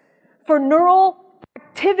conduits for neural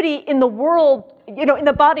activity in the world, you know, in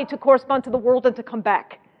the body to correspond to the world and to come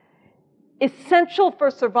back. Essential for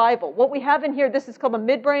survival. What we have in here, this is called the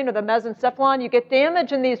midbrain or the mesencephalon. You get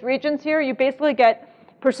damage in these regions here. You basically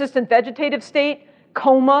get persistent vegetative state,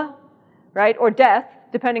 coma, right, or death,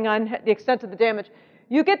 depending on the extent of the damage.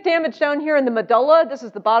 You get damage down here in the medulla. This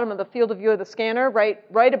is the bottom of the field of view of the scanner,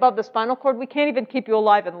 right above the spinal cord. We can't even keep you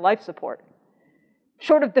alive in life support.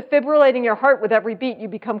 Short of defibrillating your heart with every beat, you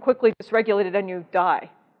become quickly dysregulated and you die,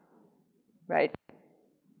 right?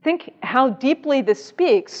 think how deeply this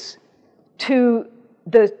speaks to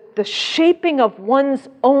the shaping of one's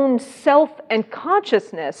own self and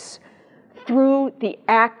consciousness through the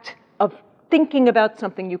act of thinking about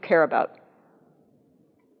something you care about.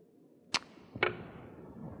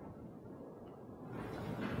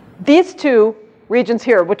 These two regions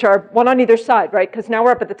here, which are one on either side, right? Because now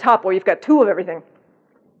we're up at the top where you've got two of everything.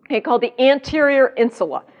 Okay, called the anterior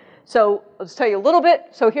insula. So I'll just tell you a little bit.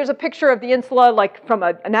 So here's a picture of the insula, like from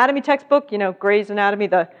an anatomy textbook, you know, Gray's Anatomy,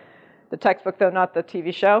 the textbook though, not the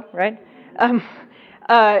TV show, right?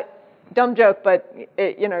 Dumb joke, but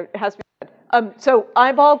it, you know, it has to be said. So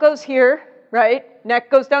eyeball goes here, right?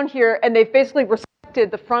 Neck goes down here, and they've basically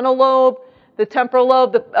resected the frontal lobe, the temporal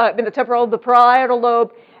lobe, the parietal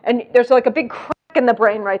lobe, and there's like a big crack in the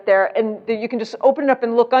brain right there, and you can just open it up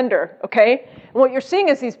and look under, okay? And what you're seeing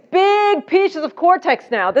is these big pieces of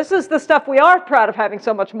cortex now. This is the stuff we are proud of having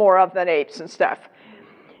so much more of than apes and stuff.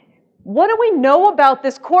 What do we know about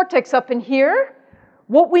this cortex up in here?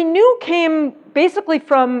 What we knew came basically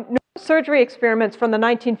from neurosurgery experiments from the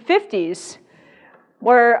 1950s,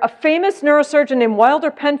 where a famous neurosurgeon named Wilder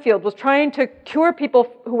Penfield was trying to cure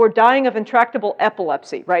people who were dying of intractable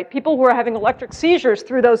epilepsy, right? People who were having electric seizures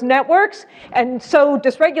through those networks and so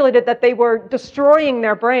dysregulated that they were destroying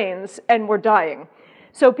their brains and were dying.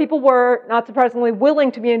 So people were, not surprisingly,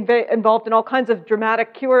 willing to be involved in all kinds of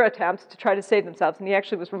dramatic cure attempts to try to save themselves, and he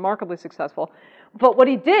actually was remarkably successful. But what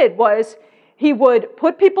he did was he would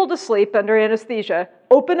put people to sleep under anesthesia,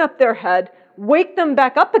 open up their head, wake them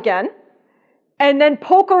back up again, and then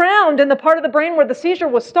poke around in the part of the brain where the seizure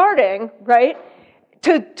was starting, right?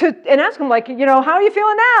 And ask them, like, you know, how are you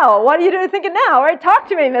feeling now? What are you thinking now, right? Talk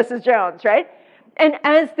to me, Mrs. Jones, right? And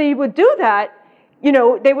as they would do that, you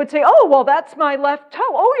know, they would say, oh, well, that's my left toe.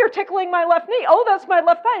 Oh, you're tickling my left knee. Oh, that's my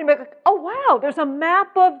left thigh. And you'd be like, oh, wow, there's a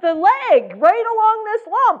map of the leg right along this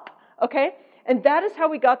lump, okay? And that is how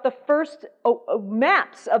we got the first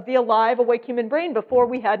maps of the alive, awake human brain before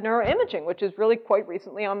we had neuroimaging, which is really quite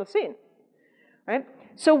recently on the scene. Right?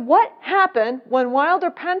 So what happened when Wilder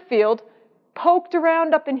Penfield poked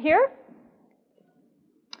around up in here?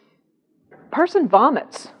 Person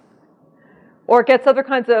vomits or gets other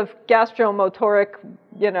kinds of gastromotoric,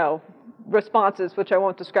 you know, responses, which I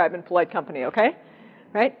won't describe in polite company, okay?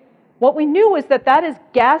 Right? What we knew is that that is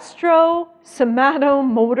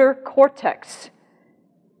gastrosomatomotor cortex.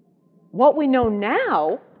 What we know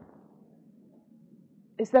now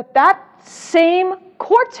is that that same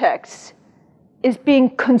cortex is being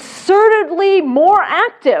concertedly more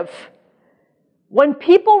active when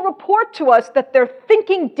people report to us that they're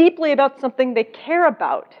thinking deeply about something they care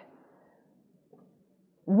about.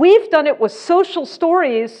 We've done it with social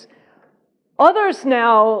stories. Others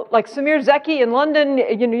now, like Samir Zeki in London,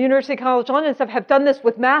 you know, University College London and stuff, have done this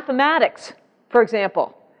with mathematics, for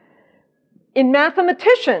example. In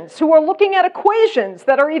mathematicians who are looking at equations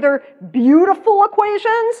that are either beautiful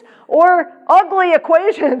equations or ugly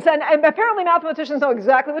equations. And apparently mathematicians know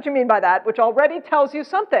exactly what you mean by that, which already tells you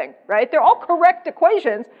something, right? They're all correct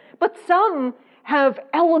equations, but some have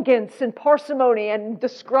elegance and parsimony and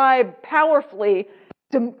describe powerfully,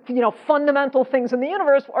 you know, fundamental things in the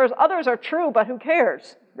universe, whereas others are true, but who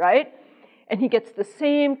cares, right? And he gets the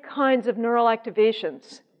same kinds of neural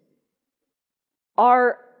activations.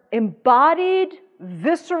 Our embodied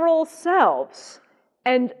visceral selves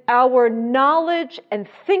and our knowledge and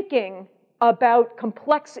thinking about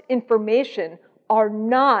complex information are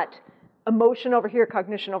not emotion over here,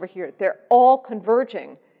 cognition over here. They're all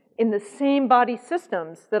converging in the same body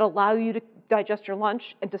systems that allow you to digest your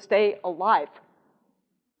lunch and to stay alive.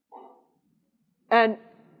 And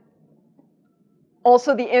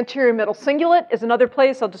also, the anterior middle cingulate is another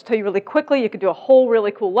place. I'll just tell you really quickly. You could do a whole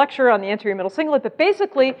really cool lecture on the anterior middle cingulate. But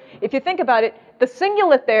basically, if you think about it, the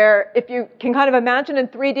cingulate there, if you can kind of imagine in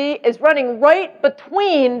 3D, is running right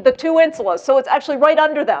between the two insulas. So it's actually right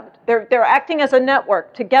under them. They're acting as a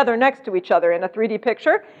network together next to each other in a 3D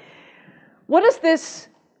picture. What does this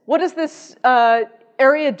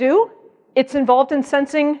area do? It's involved in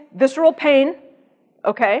sensing visceral pain.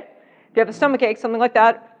 Okay, if you have a stomachache, something like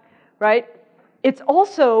that, right? It's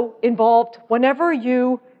also involved whenever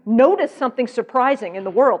you notice something surprising in the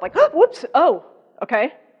world, like, oh, whoops, oh,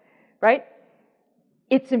 okay, right?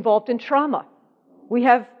 It's involved in trauma. We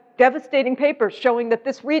have devastating papers showing that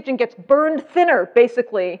this region gets burned thinner,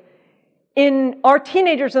 basically, in our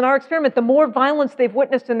teenagers in our experiment, the more violence they've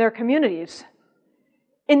witnessed in their communities.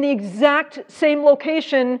 In the exact same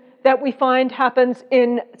location that we find happens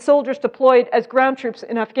in soldiers deployed as ground troops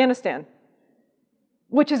in Afghanistan,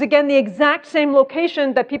 which is, again, the exact same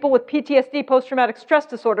location that people with PTSD, post-traumatic stress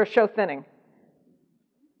disorder, show thinning.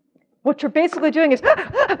 What you're basically doing is,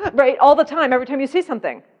 right, all the time, every time you see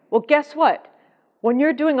something. Well, guess what? When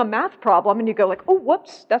you're doing a math problem and you go like, oh,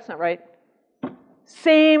 whoops, that's not right.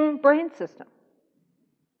 Same brain system.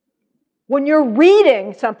 When you're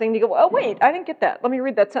reading something, you go, oh, wait, I didn't get that. Let me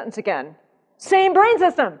read that sentence again. Same brain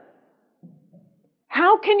system.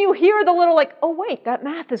 How can you hear the little like, oh, wait, that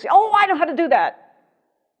math is, oh, I know how to do that.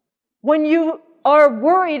 When you are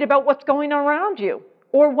worried about what's going on around you,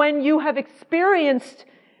 or when you have experienced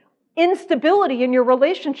instability in your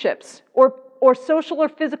relationships, or social or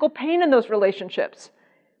physical pain in those relationships.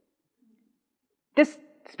 This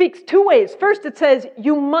speaks two ways. First, it says,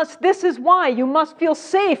 this is why you must feel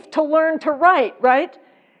safe to learn to write, right?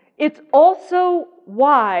 It's also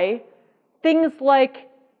why things like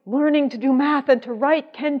learning to do math and to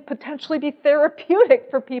write can potentially be therapeutic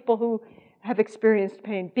for people who have experienced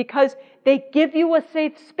pain, because they give you a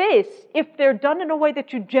safe space. If they're done in a way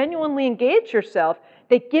that you genuinely engage yourself,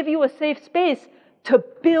 they give you a safe space to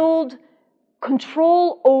build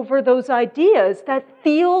control over those ideas that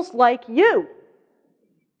feels like you.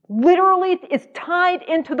 Literally is tied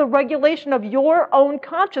into the regulation of your own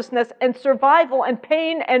consciousness and survival and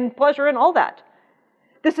pain and pleasure and all that.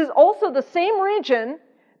 This is also the same region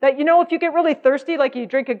that, you know, if you get really thirsty, like you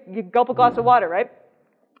gulp a glass of water, right?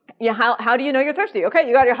 Yeah, how do you know you're thirsty? Okay,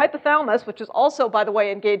 you got your hypothalamus, which is also, by the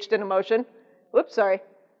way, engaged in emotion. Whoops, sorry.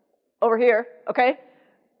 Over here, okay?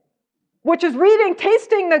 Which is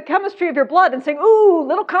tasting the chemistry of your blood and saying, ooh,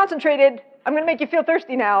 little concentrated, I'm going to make you feel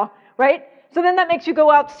thirsty now, right? So then that makes you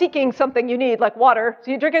go out seeking something you need, like water.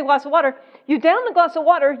 So you drink a glass of water, you down the glass of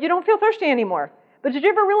water, you don't feel thirsty anymore. But did you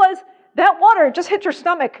ever realize that water just hit your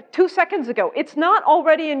stomach 2 seconds ago? It's not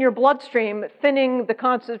already in your bloodstream thinning the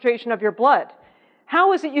concentration of your blood.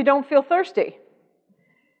 How is it you don't feel thirsty?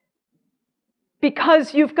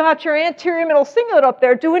 Because you've got your anterior middle cingulate up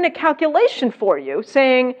there doing a calculation for you,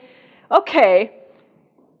 saying, okay,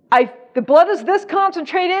 the blood is this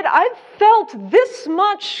concentrated, I've felt this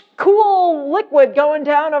much cool liquid going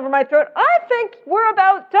down over my throat, I think we're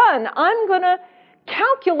about done. I'm going to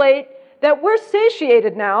calculate that we're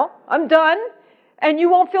satiated now, I'm done, and you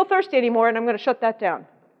won't feel thirsty anymore, and I'm going to shut that down.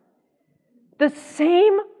 The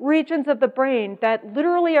same regions of the brain that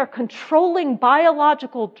literally are controlling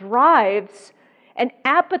biological drives and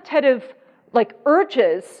appetitive like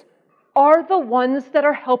urges are the ones that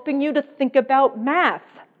are helping you to think about math.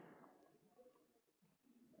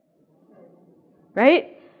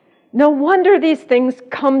 Right? No wonder these things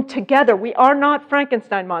come together. We are not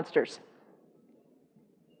Frankenstein monsters.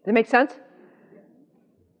 Does it make sense?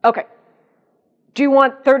 Okay. Do you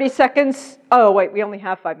want 30 seconds? Oh, wait, we only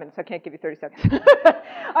have 5 minutes. I can't give you 30 seconds.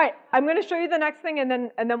 All right, I'm going to show you the next thing, and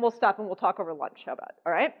then we'll stop and we'll talk over lunch. How about it?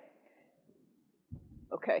 All right?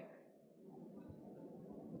 Okay.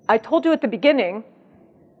 I told you at the beginning,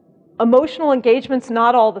 emotional engagement's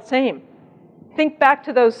not all the same. Think back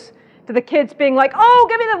to the kids being like, oh,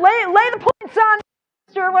 give me lay the points on,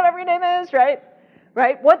 or whatever your name is, right?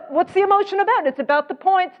 Right? What's the emotion about? It's about the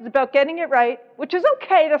points. It's about getting it right, which is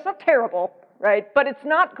okay. That's not terrible, right? But it's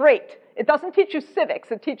not great. It doesn't teach you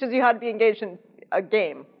civics. It teaches you how to be engaged in a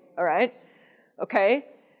game, all right? Okay?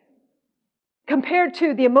 Compared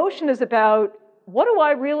to the emotion is about, what do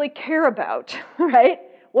I really care about, right?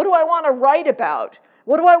 What do I want to write about?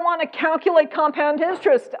 What do I want to calculate compound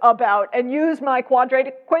interest about and use my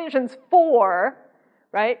quadratic equations for,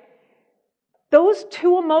 right? Those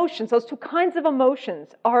two emotions, those two kinds of emotions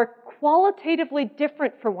are qualitatively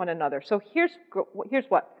different for one another. So here's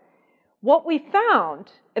what. What we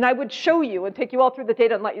found, and I would show you and take you all through the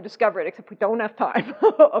data and let you discover it, except we don't have time,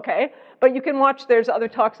 okay? But you can watch, there's other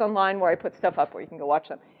talks online where I put stuff up where you can go watch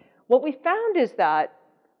them. What we found is that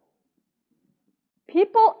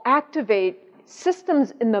people activate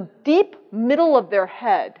systems in the deep middle of their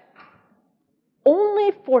head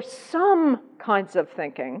only for some kinds of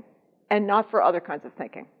thinking and not for other kinds of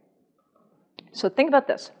thinking. So think about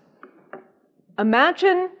this.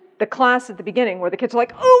 Imagine the class at the beginning where the kids are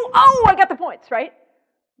like, oh, I got the points, right?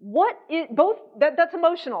 That's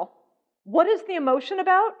emotional. What is the emotion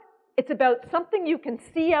about? It's about something you can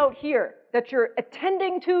see out here that you're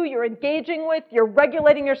attending to, you're engaging with, you're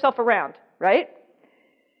regulating yourself around, right?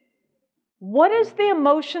 What is the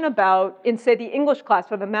emotion about in, say, the English class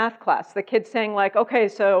or the math class? The kid's saying like, okay,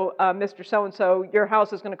 so Mr. So-and-so, your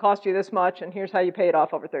house is going to cost you this much, and here's how you pay it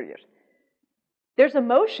off over 30 years. There's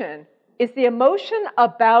emotion. Is the emotion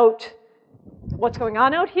about what's going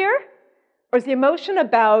on out here? Or is the emotion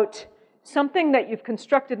about something that you've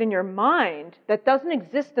constructed in your mind that doesn't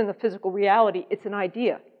exist in the physical reality? It's an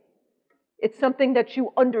idea. It's something that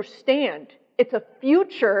you understand. It's a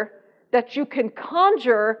future that you can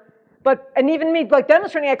conjure And even me like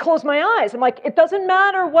demonstrating, I close my eyes. I'm like, it doesn't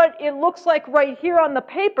matter what it looks like right here on the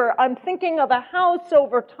paper. I'm thinking of a house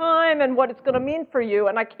over time and what it's going to mean for you.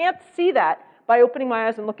 And I can't see that by opening my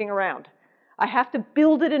eyes and looking around. I have to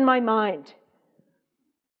build it in my mind.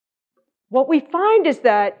 What we find is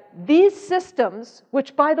that these systems,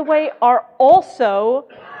 which by the way are also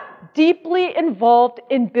deeply involved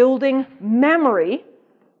in building memory,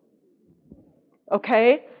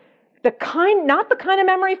 okay? Not the kind of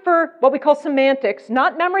memory for what we call semantics,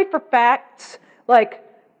 not memory for facts like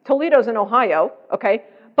Toledo's in Ohio, okay?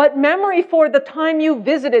 But memory for the time you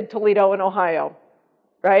visited Toledo in Ohio,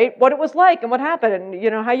 right? What it was like and what happened and, you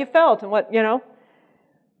know, how you felt and what, you know.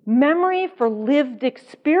 Memory for lived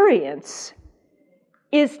experience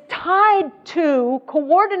is tied to,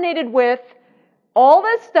 coordinated with all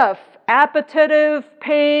this stuff, appetitive,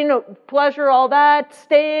 pain, pleasure, all that,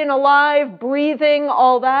 staying alive, breathing,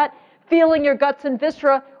 all that, feeling your guts and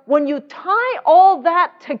viscera. When you tie all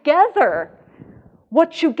that together,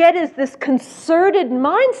 what you get is this concerted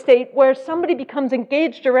mind state where somebody becomes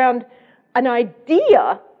engaged around an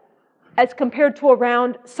idea as compared to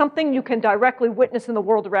around something you can directly witness in the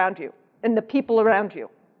world around you and the people around you.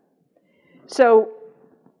 So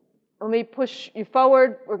let me push you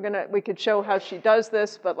forward. We could show how she does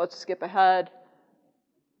this, but let's skip ahead.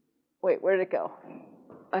 Wait, where did it go?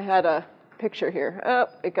 I had a picture here. Oh,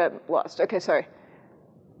 it got lost. Okay, sorry.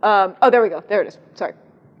 Oh, there we go. There it is. Sorry.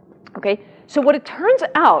 Okay, so what it turns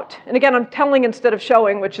out, and again, I'm telling instead of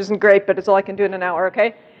showing, which isn't great, but it's all I can do in an hour,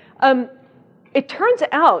 okay? It turns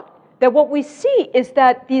out that what we see is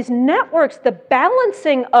that these networks, the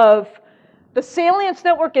balancing of the salience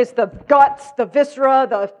network is the guts, the viscera,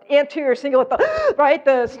 the anterior cingulate, right,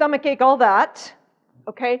 the stomach ache, all that,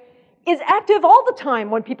 okay, is active all the time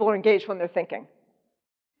when people are engaged when they're thinking.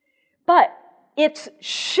 But it's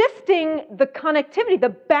shifting the connectivity, the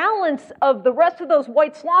balance of the rest of those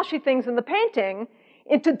white sloshy things in the painting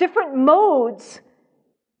into different modes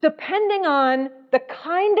depending on the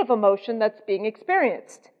kind of emotion that's being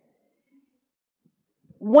experienced.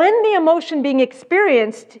 When the emotion being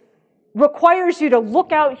experienced requires you to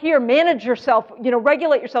look out here, manage yourself, you know,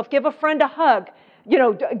 regulate yourself, give a friend a hug, you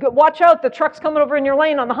know, watch out, the truck's coming over in your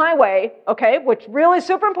lane on the highway, okay, which really is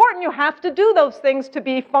super important. You have to do those things to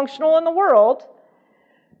be functional in the world.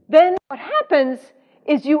 Then what happens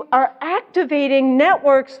is you are activating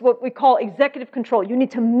networks, what we call executive control. You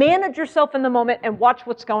need to manage yourself in the moment and watch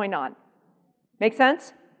what's going on. Make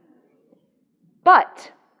sense?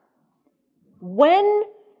 But when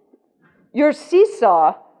your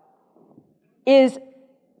seesaw is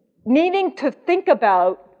needing to think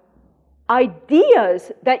about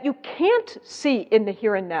ideas that you can't see in the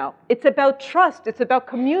here and now. It's about trust. It's about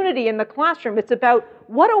community in the classroom. It's about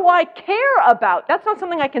what do I care about? That's not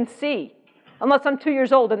something I can see unless I'm 2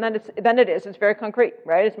 years old, and then it is. It's very concrete,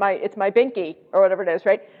 right? It's my binky or whatever it is,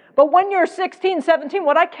 right? But when you're 16, 17,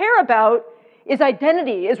 what I care about is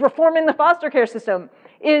identity, is reforming the foster care system,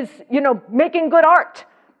 is, you know, making good art.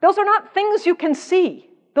 Those are not things you can see.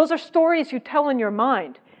 Those are stories you tell in your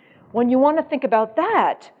mind. When you want to think about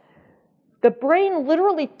that, the brain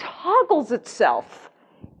literally toggles itself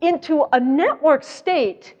into a network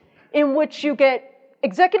state in which you get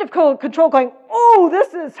executive control going, oh,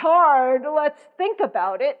 this is hard, let's think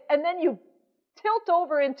about it. And then you tilt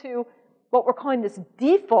over into what we're calling this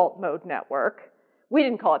default mode network. We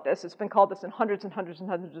didn't call it this. It's been called this in hundreds and hundreds and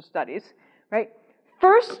hundreds of studies, right?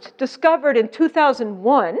 First discovered in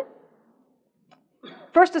 2001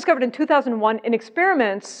 in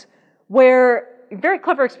experiments where, very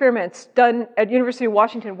clever experiments done at University of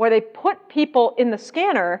Washington, where they put people in the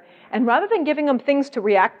scanner, and rather than giving them things to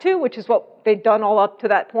react to, which is what they'd done all up to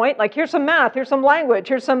that point, like here's some math, here's some language,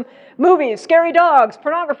 here's some movies, scary dogs,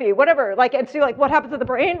 pornography, whatever, like, and see like what happens to the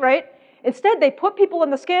brain, right? Instead, they put people in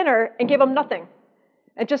the scanner and gave them nothing,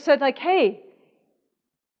 and just said like, hey,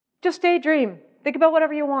 just daydream, think about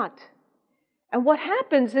whatever you want. And what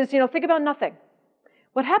happens is, you know, think about nothing.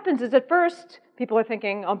 What happens is at first, people are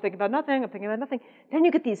thinking, I'm thinking about nothing, I'm thinking about nothing. Then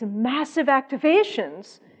you get these massive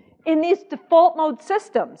activations in these default mode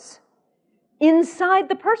systems inside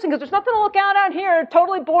the person, because there's nothing to look out here,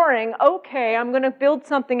 totally boring. Okay, I'm going to build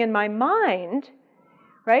something in my mind,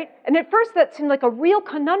 right? And at first that seemed like a real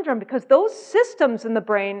conundrum because those systems in the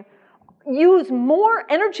brain use more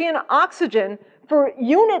energy and oxygen for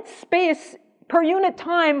unit space per unit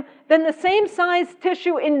time than the same size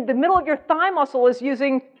tissue in the middle of your thigh muscle is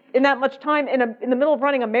using in that much time in the middle of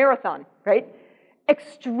running a marathon, right?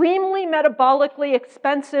 Extremely metabolically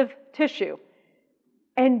expensive tissue.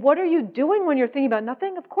 And what are you doing when you're thinking about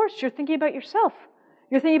nothing? Of course, you're thinking about yourself.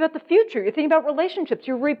 You're thinking about the future. You're thinking about relationships.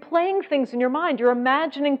 You're replaying things in your mind. You're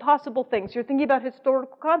imagining possible things. You're thinking about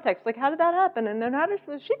historical context. Like, how did that happen? And then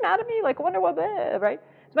was she mad at me? Like, I wonder what, right?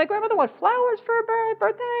 Does my grandmother want flowers for her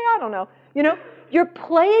birthday? I don't know. You know, you're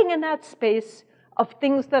playing in that space of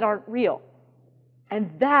things that aren't real.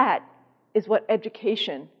 And that is what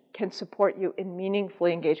education can support you in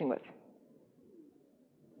meaningfully engaging with,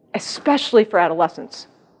 especially for adolescents.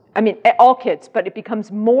 I mean, all kids, but it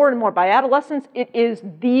becomes more and more. By adolescence, it is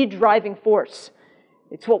the driving force.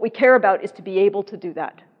 It's what we care about, is to be able to do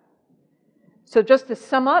that. So just to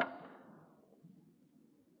sum up,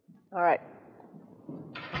 all right,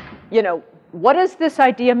 you know, what does this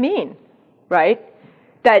idea mean, right?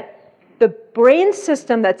 That the brain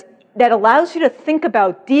system that allows you to think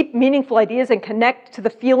about deep, meaningful ideas and connect to the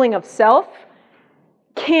feeling of self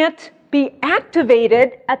can't be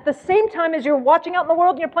activated at the same time as you're watching out in the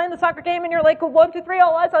world and you're playing the soccer game and you're like, 1, 2, 3,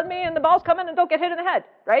 all eyes on me, and the ball's coming and don't get hit in the head,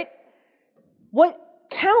 right? What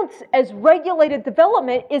counts as regulated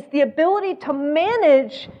development is the ability to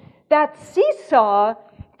manage that seesaw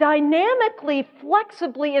dynamically,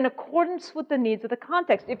 flexibly, in accordance with the needs of the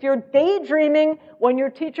context. If you're daydreaming when your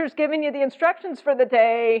teacher's giving you the instructions for the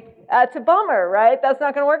day, that's a bummer, right? That's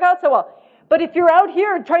not going to work out so well. But if you're out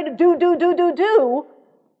here trying to do,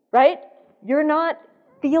 right? You're not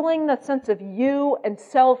feeling the sense of you and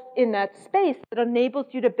self in that space that enables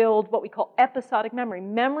you to build what we call episodic memory.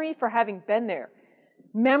 Memory for having been there.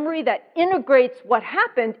 Memory that integrates what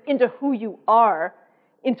happened into who you are,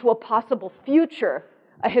 into a possible future,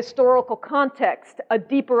 a historical context, a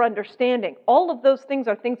deeper understanding. All of those things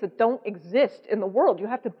are things that don't exist in the world. You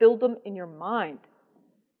have to build them in your mind.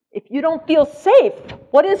 If you don't feel safe,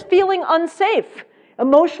 what is feeling unsafe?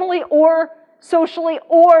 Emotionally or socially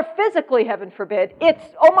or physically, heaven forbid. It's,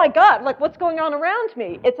 oh my God, like what's going on around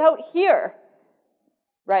me? It's out here,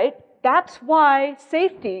 right? That's why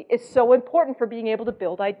safety is so important for being able to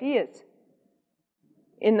build ideas.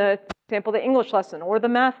 In the example, the English lesson or the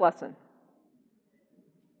math lesson.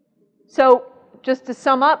 So just to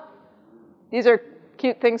sum up, these are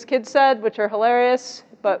cute things kids said, which are hilarious,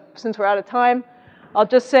 but since we're out of time, I'll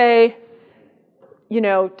just say, you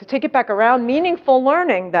know, to take it back around, meaningful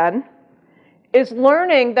learning then is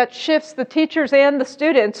learning that shifts the teachers and the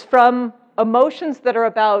students from emotions that are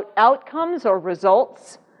about outcomes or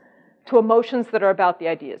results to emotions that are about the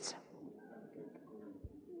ideas.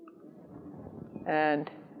 And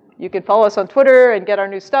you can follow us on Twitter and get our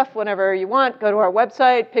new stuff whenever you want. Go to our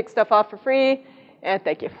website, pick stuff off for free, and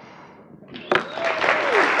thank you.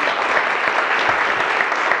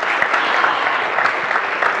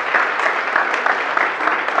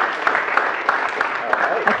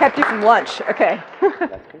 I kept you from lunch. Okay.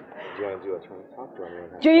 That's good. Do you want to do a turn talk?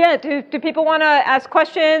 Yeah, do people want to ask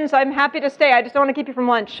questions? I'm happy to stay. I just don't want to keep you from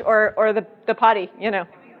lunch or the potty, you know.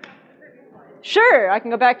 Sure, I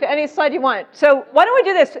can go back to any slide you want. So why don't we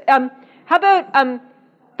do this? How about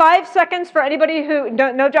 5 seconds for anybody who,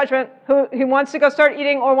 no judgment, who wants to go start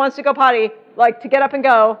eating or wants to go potty, like to get up and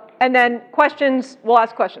go, and then questions, we'll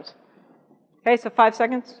ask questions. Okay, so 5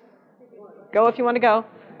 seconds. Go if you want to go.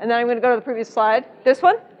 And then I'm going to go to the previous slide. This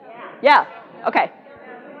one? Yeah. Okay.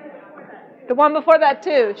 The one before that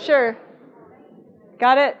too. Sure.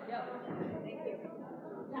 Got it?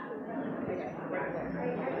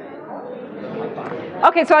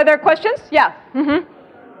 Okay, so are there questions? Yeah. Mm-hmm.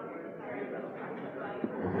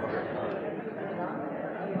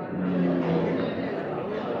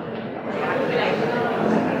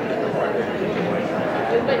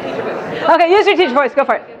 Okay, use your teacher voice. Go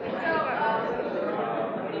for it.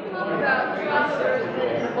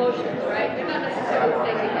 Emotions, right? They're not necessarily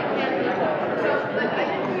saying they can't be. But I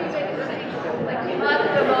didn't really make a distinction, like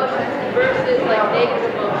positive emotions versus like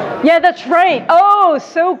negative emotions. Yeah, that's right. Oh,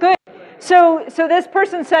 so good. So this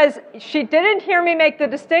person says she didn't hear me make the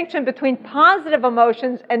distinction between positive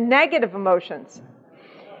emotions and negative emotions.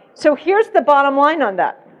 So here's the bottom line on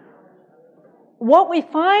that. What we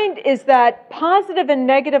find is that positive and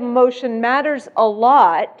negative emotion matters a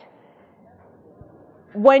lot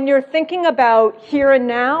when you're thinking about here and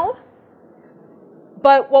now,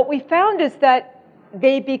 but what we found is that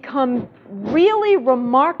they become really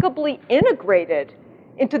remarkably integrated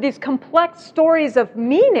into these complex stories of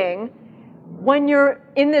meaning when you're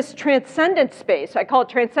in this transcendent space. I call it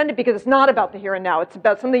transcendent because it's not about the here and now. It's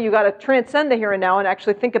about something you got to transcend the here and now and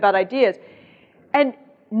actually think about ideas. And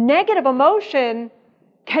negative emotion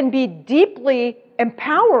can be deeply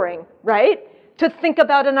empowering, right? To think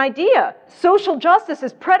about an idea. Social justice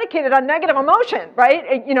is predicated on negative emotion,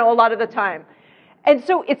 right? You know, a lot of the time. And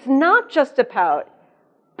so it's not just about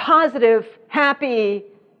positive, happy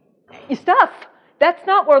stuff. That's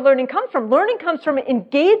not where learning comes from. Learning comes from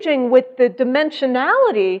engaging with the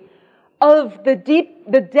dimensionality of the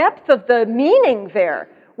depth of the meaning there,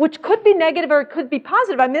 which could be negative or it could be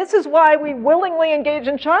positive. I mean, this is why we willingly engage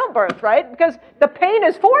in childbirth, right? Because the pain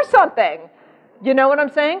is for something. You know what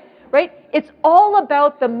I'm saying? Right? It's all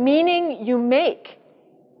about the meaning you make,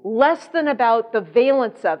 less than about the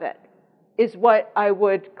valence of it, is what I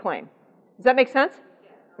would claim. Does that make sense?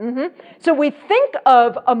 Mm-hmm. So we think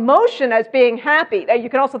of emotion as being happy. You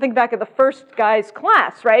can also think back at the first guy's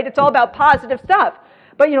class, right? It's all about positive stuff.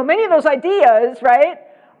 But, you know, many of those ideas, right,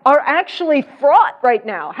 are actually fraught right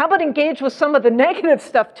now. How about engage with some of the negative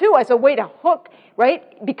stuff, too, as a way to hook,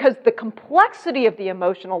 right? Because the complexity of the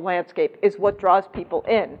emotional landscape is what draws people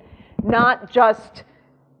in, not just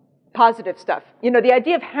positive stuff. You know, the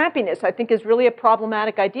idea of happiness, I think, is really a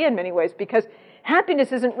problematic idea in many ways, because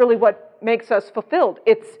happiness isn't really what makes us fulfilled.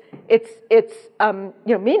 It's you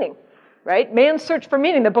know, meaning, right? Man's Search for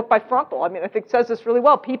Meaning, the book by Frankl, I mean, I think says this really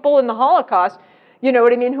well. People in the Holocaust, you know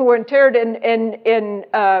what I mean, who were interred in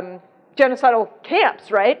genocidal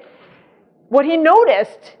camps, right? What he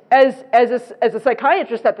noticed as a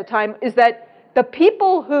psychiatrist at the time is that the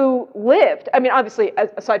people who lived, I mean, obviously,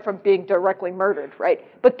 aside from being directly murdered, right?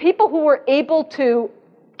 But people who were able to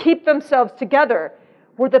keep themselves together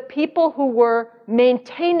were the people who were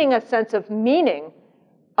maintaining a sense of meaning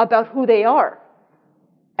about who they are,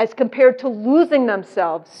 as compared to losing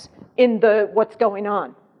themselves in what's going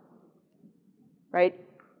on, right?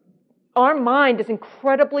 Our mind is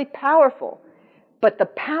incredibly powerful, but the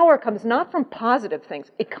power comes not from positive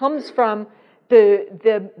things. It comes from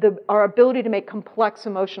our ability to make complex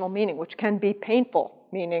emotional meaning, which can be painful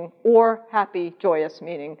meaning or happy, joyous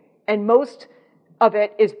meaning. And most of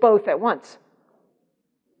it is both at once.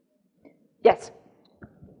 Yes?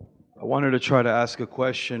 I wanted to try to ask a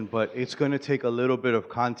question, but it's going to take a little bit of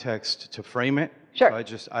context to frame it. Sure.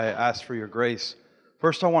 So I asked for your grace.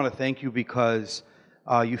 First, I want to thank you because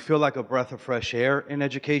you feel like a breath of fresh air in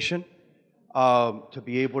education, to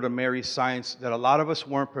be able to marry science that a lot of us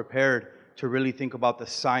weren't prepared to really think about the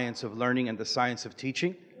science of learning and the science of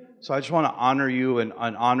teaching. So I just want to honor you and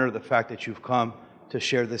honor the fact that you've come to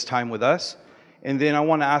share this time with us. And then I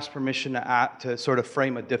want to ask permission to sort of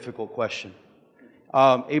frame a difficult question.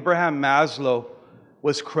 Abraham Maslow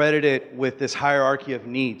was credited with this hierarchy of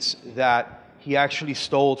needs that he actually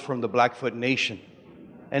stole from the Blackfoot Nation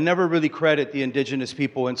and never really credit the indigenous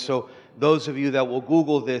people. And so those of you that will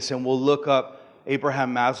Google this and will look up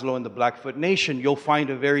Abraham Maslow and the Blackfoot Nation, you'll find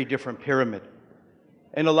a very different pyramid.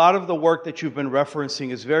 And a lot of the work that you've been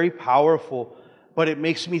referencing is very powerful, but it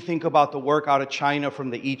makes me think about the work out of China from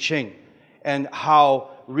the I Ching and how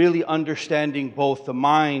really understanding both the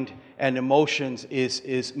mind and emotions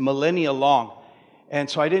is millennia long. And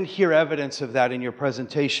so I didn't hear evidence of that in your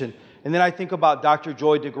presentation. And then I think about Dr.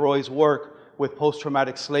 Joy DeGroy's work with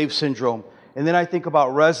post-traumatic slave syndrome. And then I think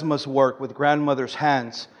about Resma's work with grandmother's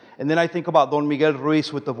hands. And then I think about Don Miguel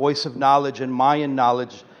Ruiz with the voice of knowledge and Mayan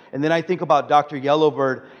knowledge. And then I think about Dr.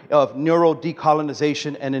 Yellowbird of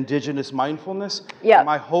neuro-decolonization and indigenous mindfulness. Yeah. And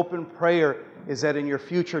my hope and prayer is that in your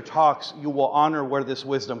future talks, you will honor where this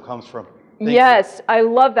wisdom comes from. Thank yes, you. I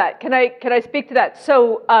love that. Can I speak to that?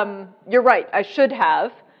 So you're right. I should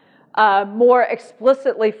have more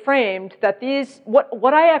explicitly framed that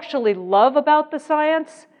what I actually love about the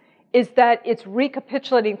science is that it's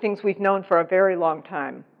recapitulating things we've known for a very long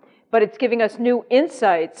time. But it's giving us new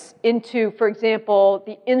insights into, for example,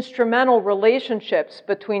 the instrumental relationships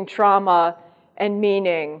between trauma and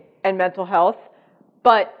meaning and mental health.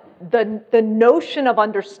 But the notion of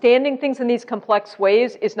understanding things in these complex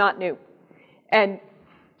ways is not new. And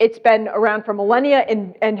it's been around for millennia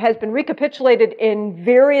and has been recapitulated in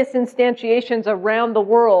various instantiations around the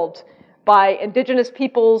world by indigenous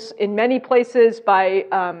peoples in many places, by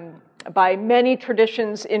many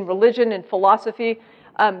traditions in religion and philosophy.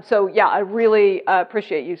 So yeah, I really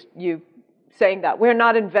appreciate you saying that. We're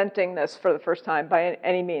not inventing this for the first time by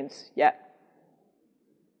any means yet.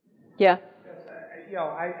 Yeah? You know,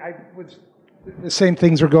 I was, the same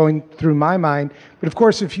things are going through my mind. But of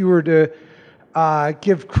course, if you were to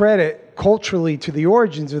give credit culturally to the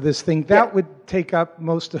origins of this thing, that would take up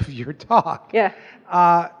most of your talk. Yeah.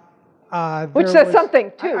 Which says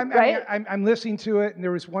something too, right? I'm listening to it, and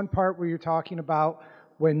there was one part where you're talking about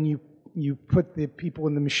when you put the people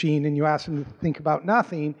in the machine and you ask them to think about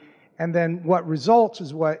nothing, and then what results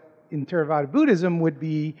is what in Theravada Buddhism would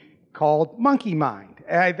be called monkey mind.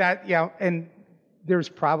 And there's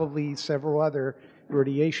probably several other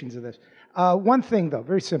variations of this. One thing though,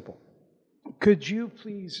 very simple. Could you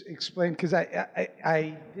please explain, because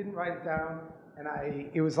I didn't write it down, and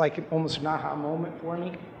it was like almost an aha moment for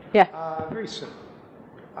me. Yeah. Very simple.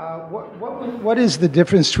 What is the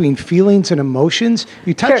difference between feelings and emotions?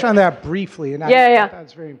 You touched on that briefly, and I thought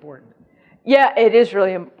that's very important. Yeah, it is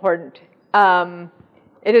really important.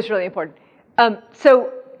 It is really important.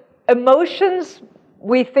 So emotions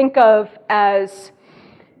we think of as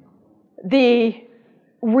the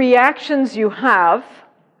reactions you have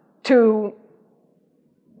to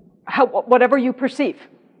whatever you perceive,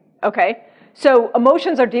 okay? So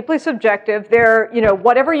emotions are deeply subjective. They're,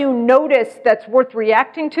 whatever you notice that's worth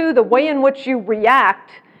reacting to, the way in which you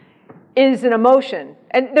react is an emotion.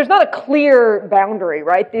 And there's not a clear boundary,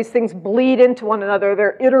 right? These things bleed into one another.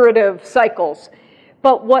 They're iterative cycles.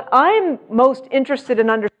 But what I'm most interested in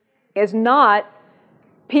understanding is not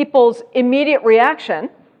people's immediate reaction.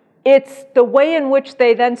 It's the way in which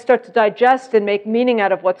they then start to digest and make meaning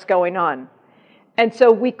out of what's going on. And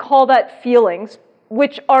so we call that feelings,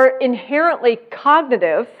 which are inherently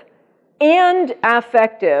cognitive and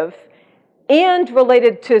affective and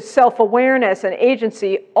related to self-awareness and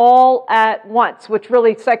agency all at once, which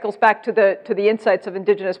really cycles back to the insights of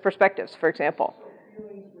indigenous perspectives, for example.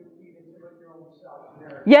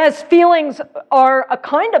 Yes, feelings are a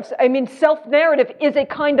kind of, self-narrative is a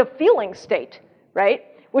kind of feeling state, right?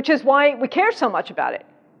 Which is why we care so much about it.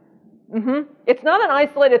 It's not an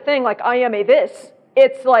isolated thing like I am a this.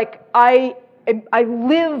 It's like I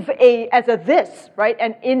live as a this, right?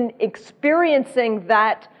 And in experiencing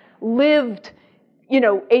that lived,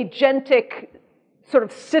 agentic, sort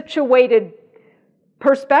of situated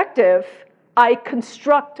perspective, I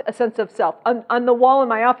construct a sense of self. On the wall in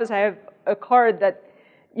my office, I have a card that,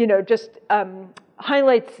 just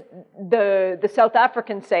highlights the South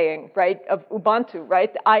African saying, right, of Ubuntu,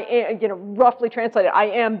 right? I am, roughly translated, I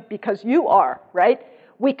am because you are, right?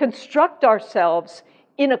 We construct ourselves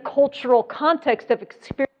in a cultural context of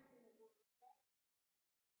experience.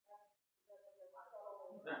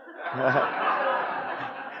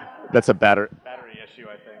 That's a battery issue,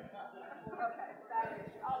 I think. Okay, battery.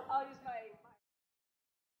 I'll use my...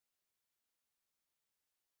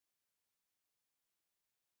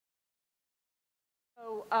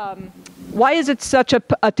 So, why is it such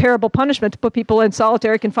a terrible punishment to put people in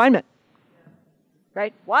solitary confinement?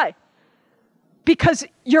 Right? Why? Because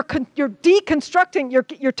you're deconstructing,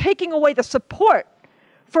 you're taking away the support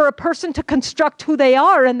for a person to construct who they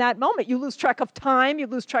are in that moment. You lose track of time, you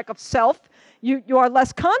lose track of self, you are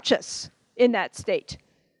less conscious in that state.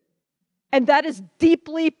 And that is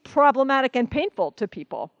deeply problematic and painful to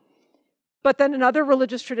people. But then in other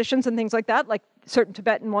religious traditions and things like that, like certain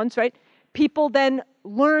Tibetan ones, right? People then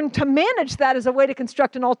learn to manage that as a way to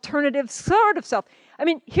construct an alternative sort of self.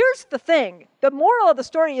 Here's the thing. The moral of the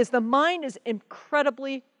story is the mind is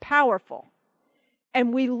incredibly powerful.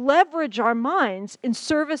 And we leverage our minds in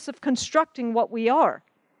service of constructing what we are.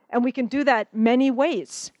 And we can do that many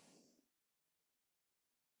ways.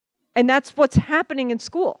 And that's what's happening in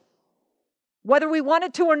school, whether we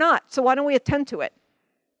wanted to or not. So why don't we attend to it?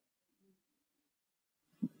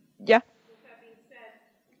 Yeah?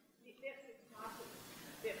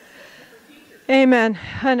 Amen.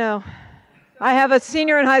 I know. I have a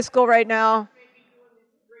senior in high school right now.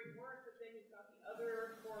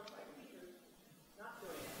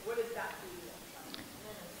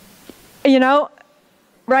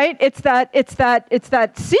 Right? It's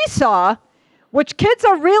that seesaw, which kids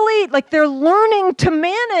are really, like, they're learning to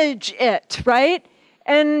manage it, right?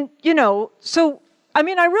 And, so, I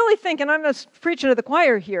really think, and I'm just preaching to the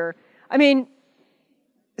choir here,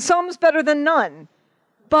 some's better than none,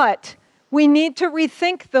 but we need to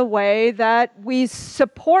rethink the way that we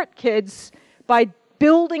support kids by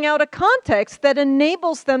building out a context that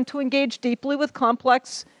enables them to engage deeply with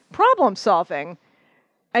complex problem solving.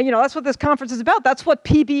 And, that's what this conference is about. That's what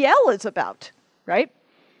PBL is about, right?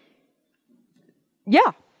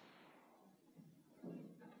 Yeah.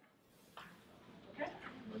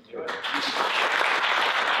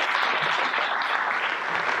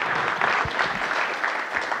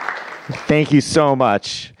 Thank you so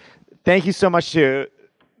much. Thank you so much to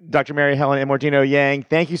Dr. Mary Helen Immordino-Yang.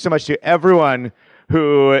 Thank you so much to everyone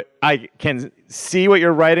who I can see what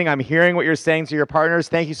you're writing. I'm hearing what you're saying to your partners.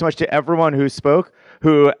 Thank you so much to everyone who spoke,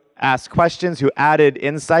 who asked questions, who added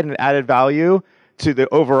insight and added value to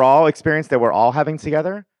the overall experience that we're all having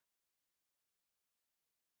together.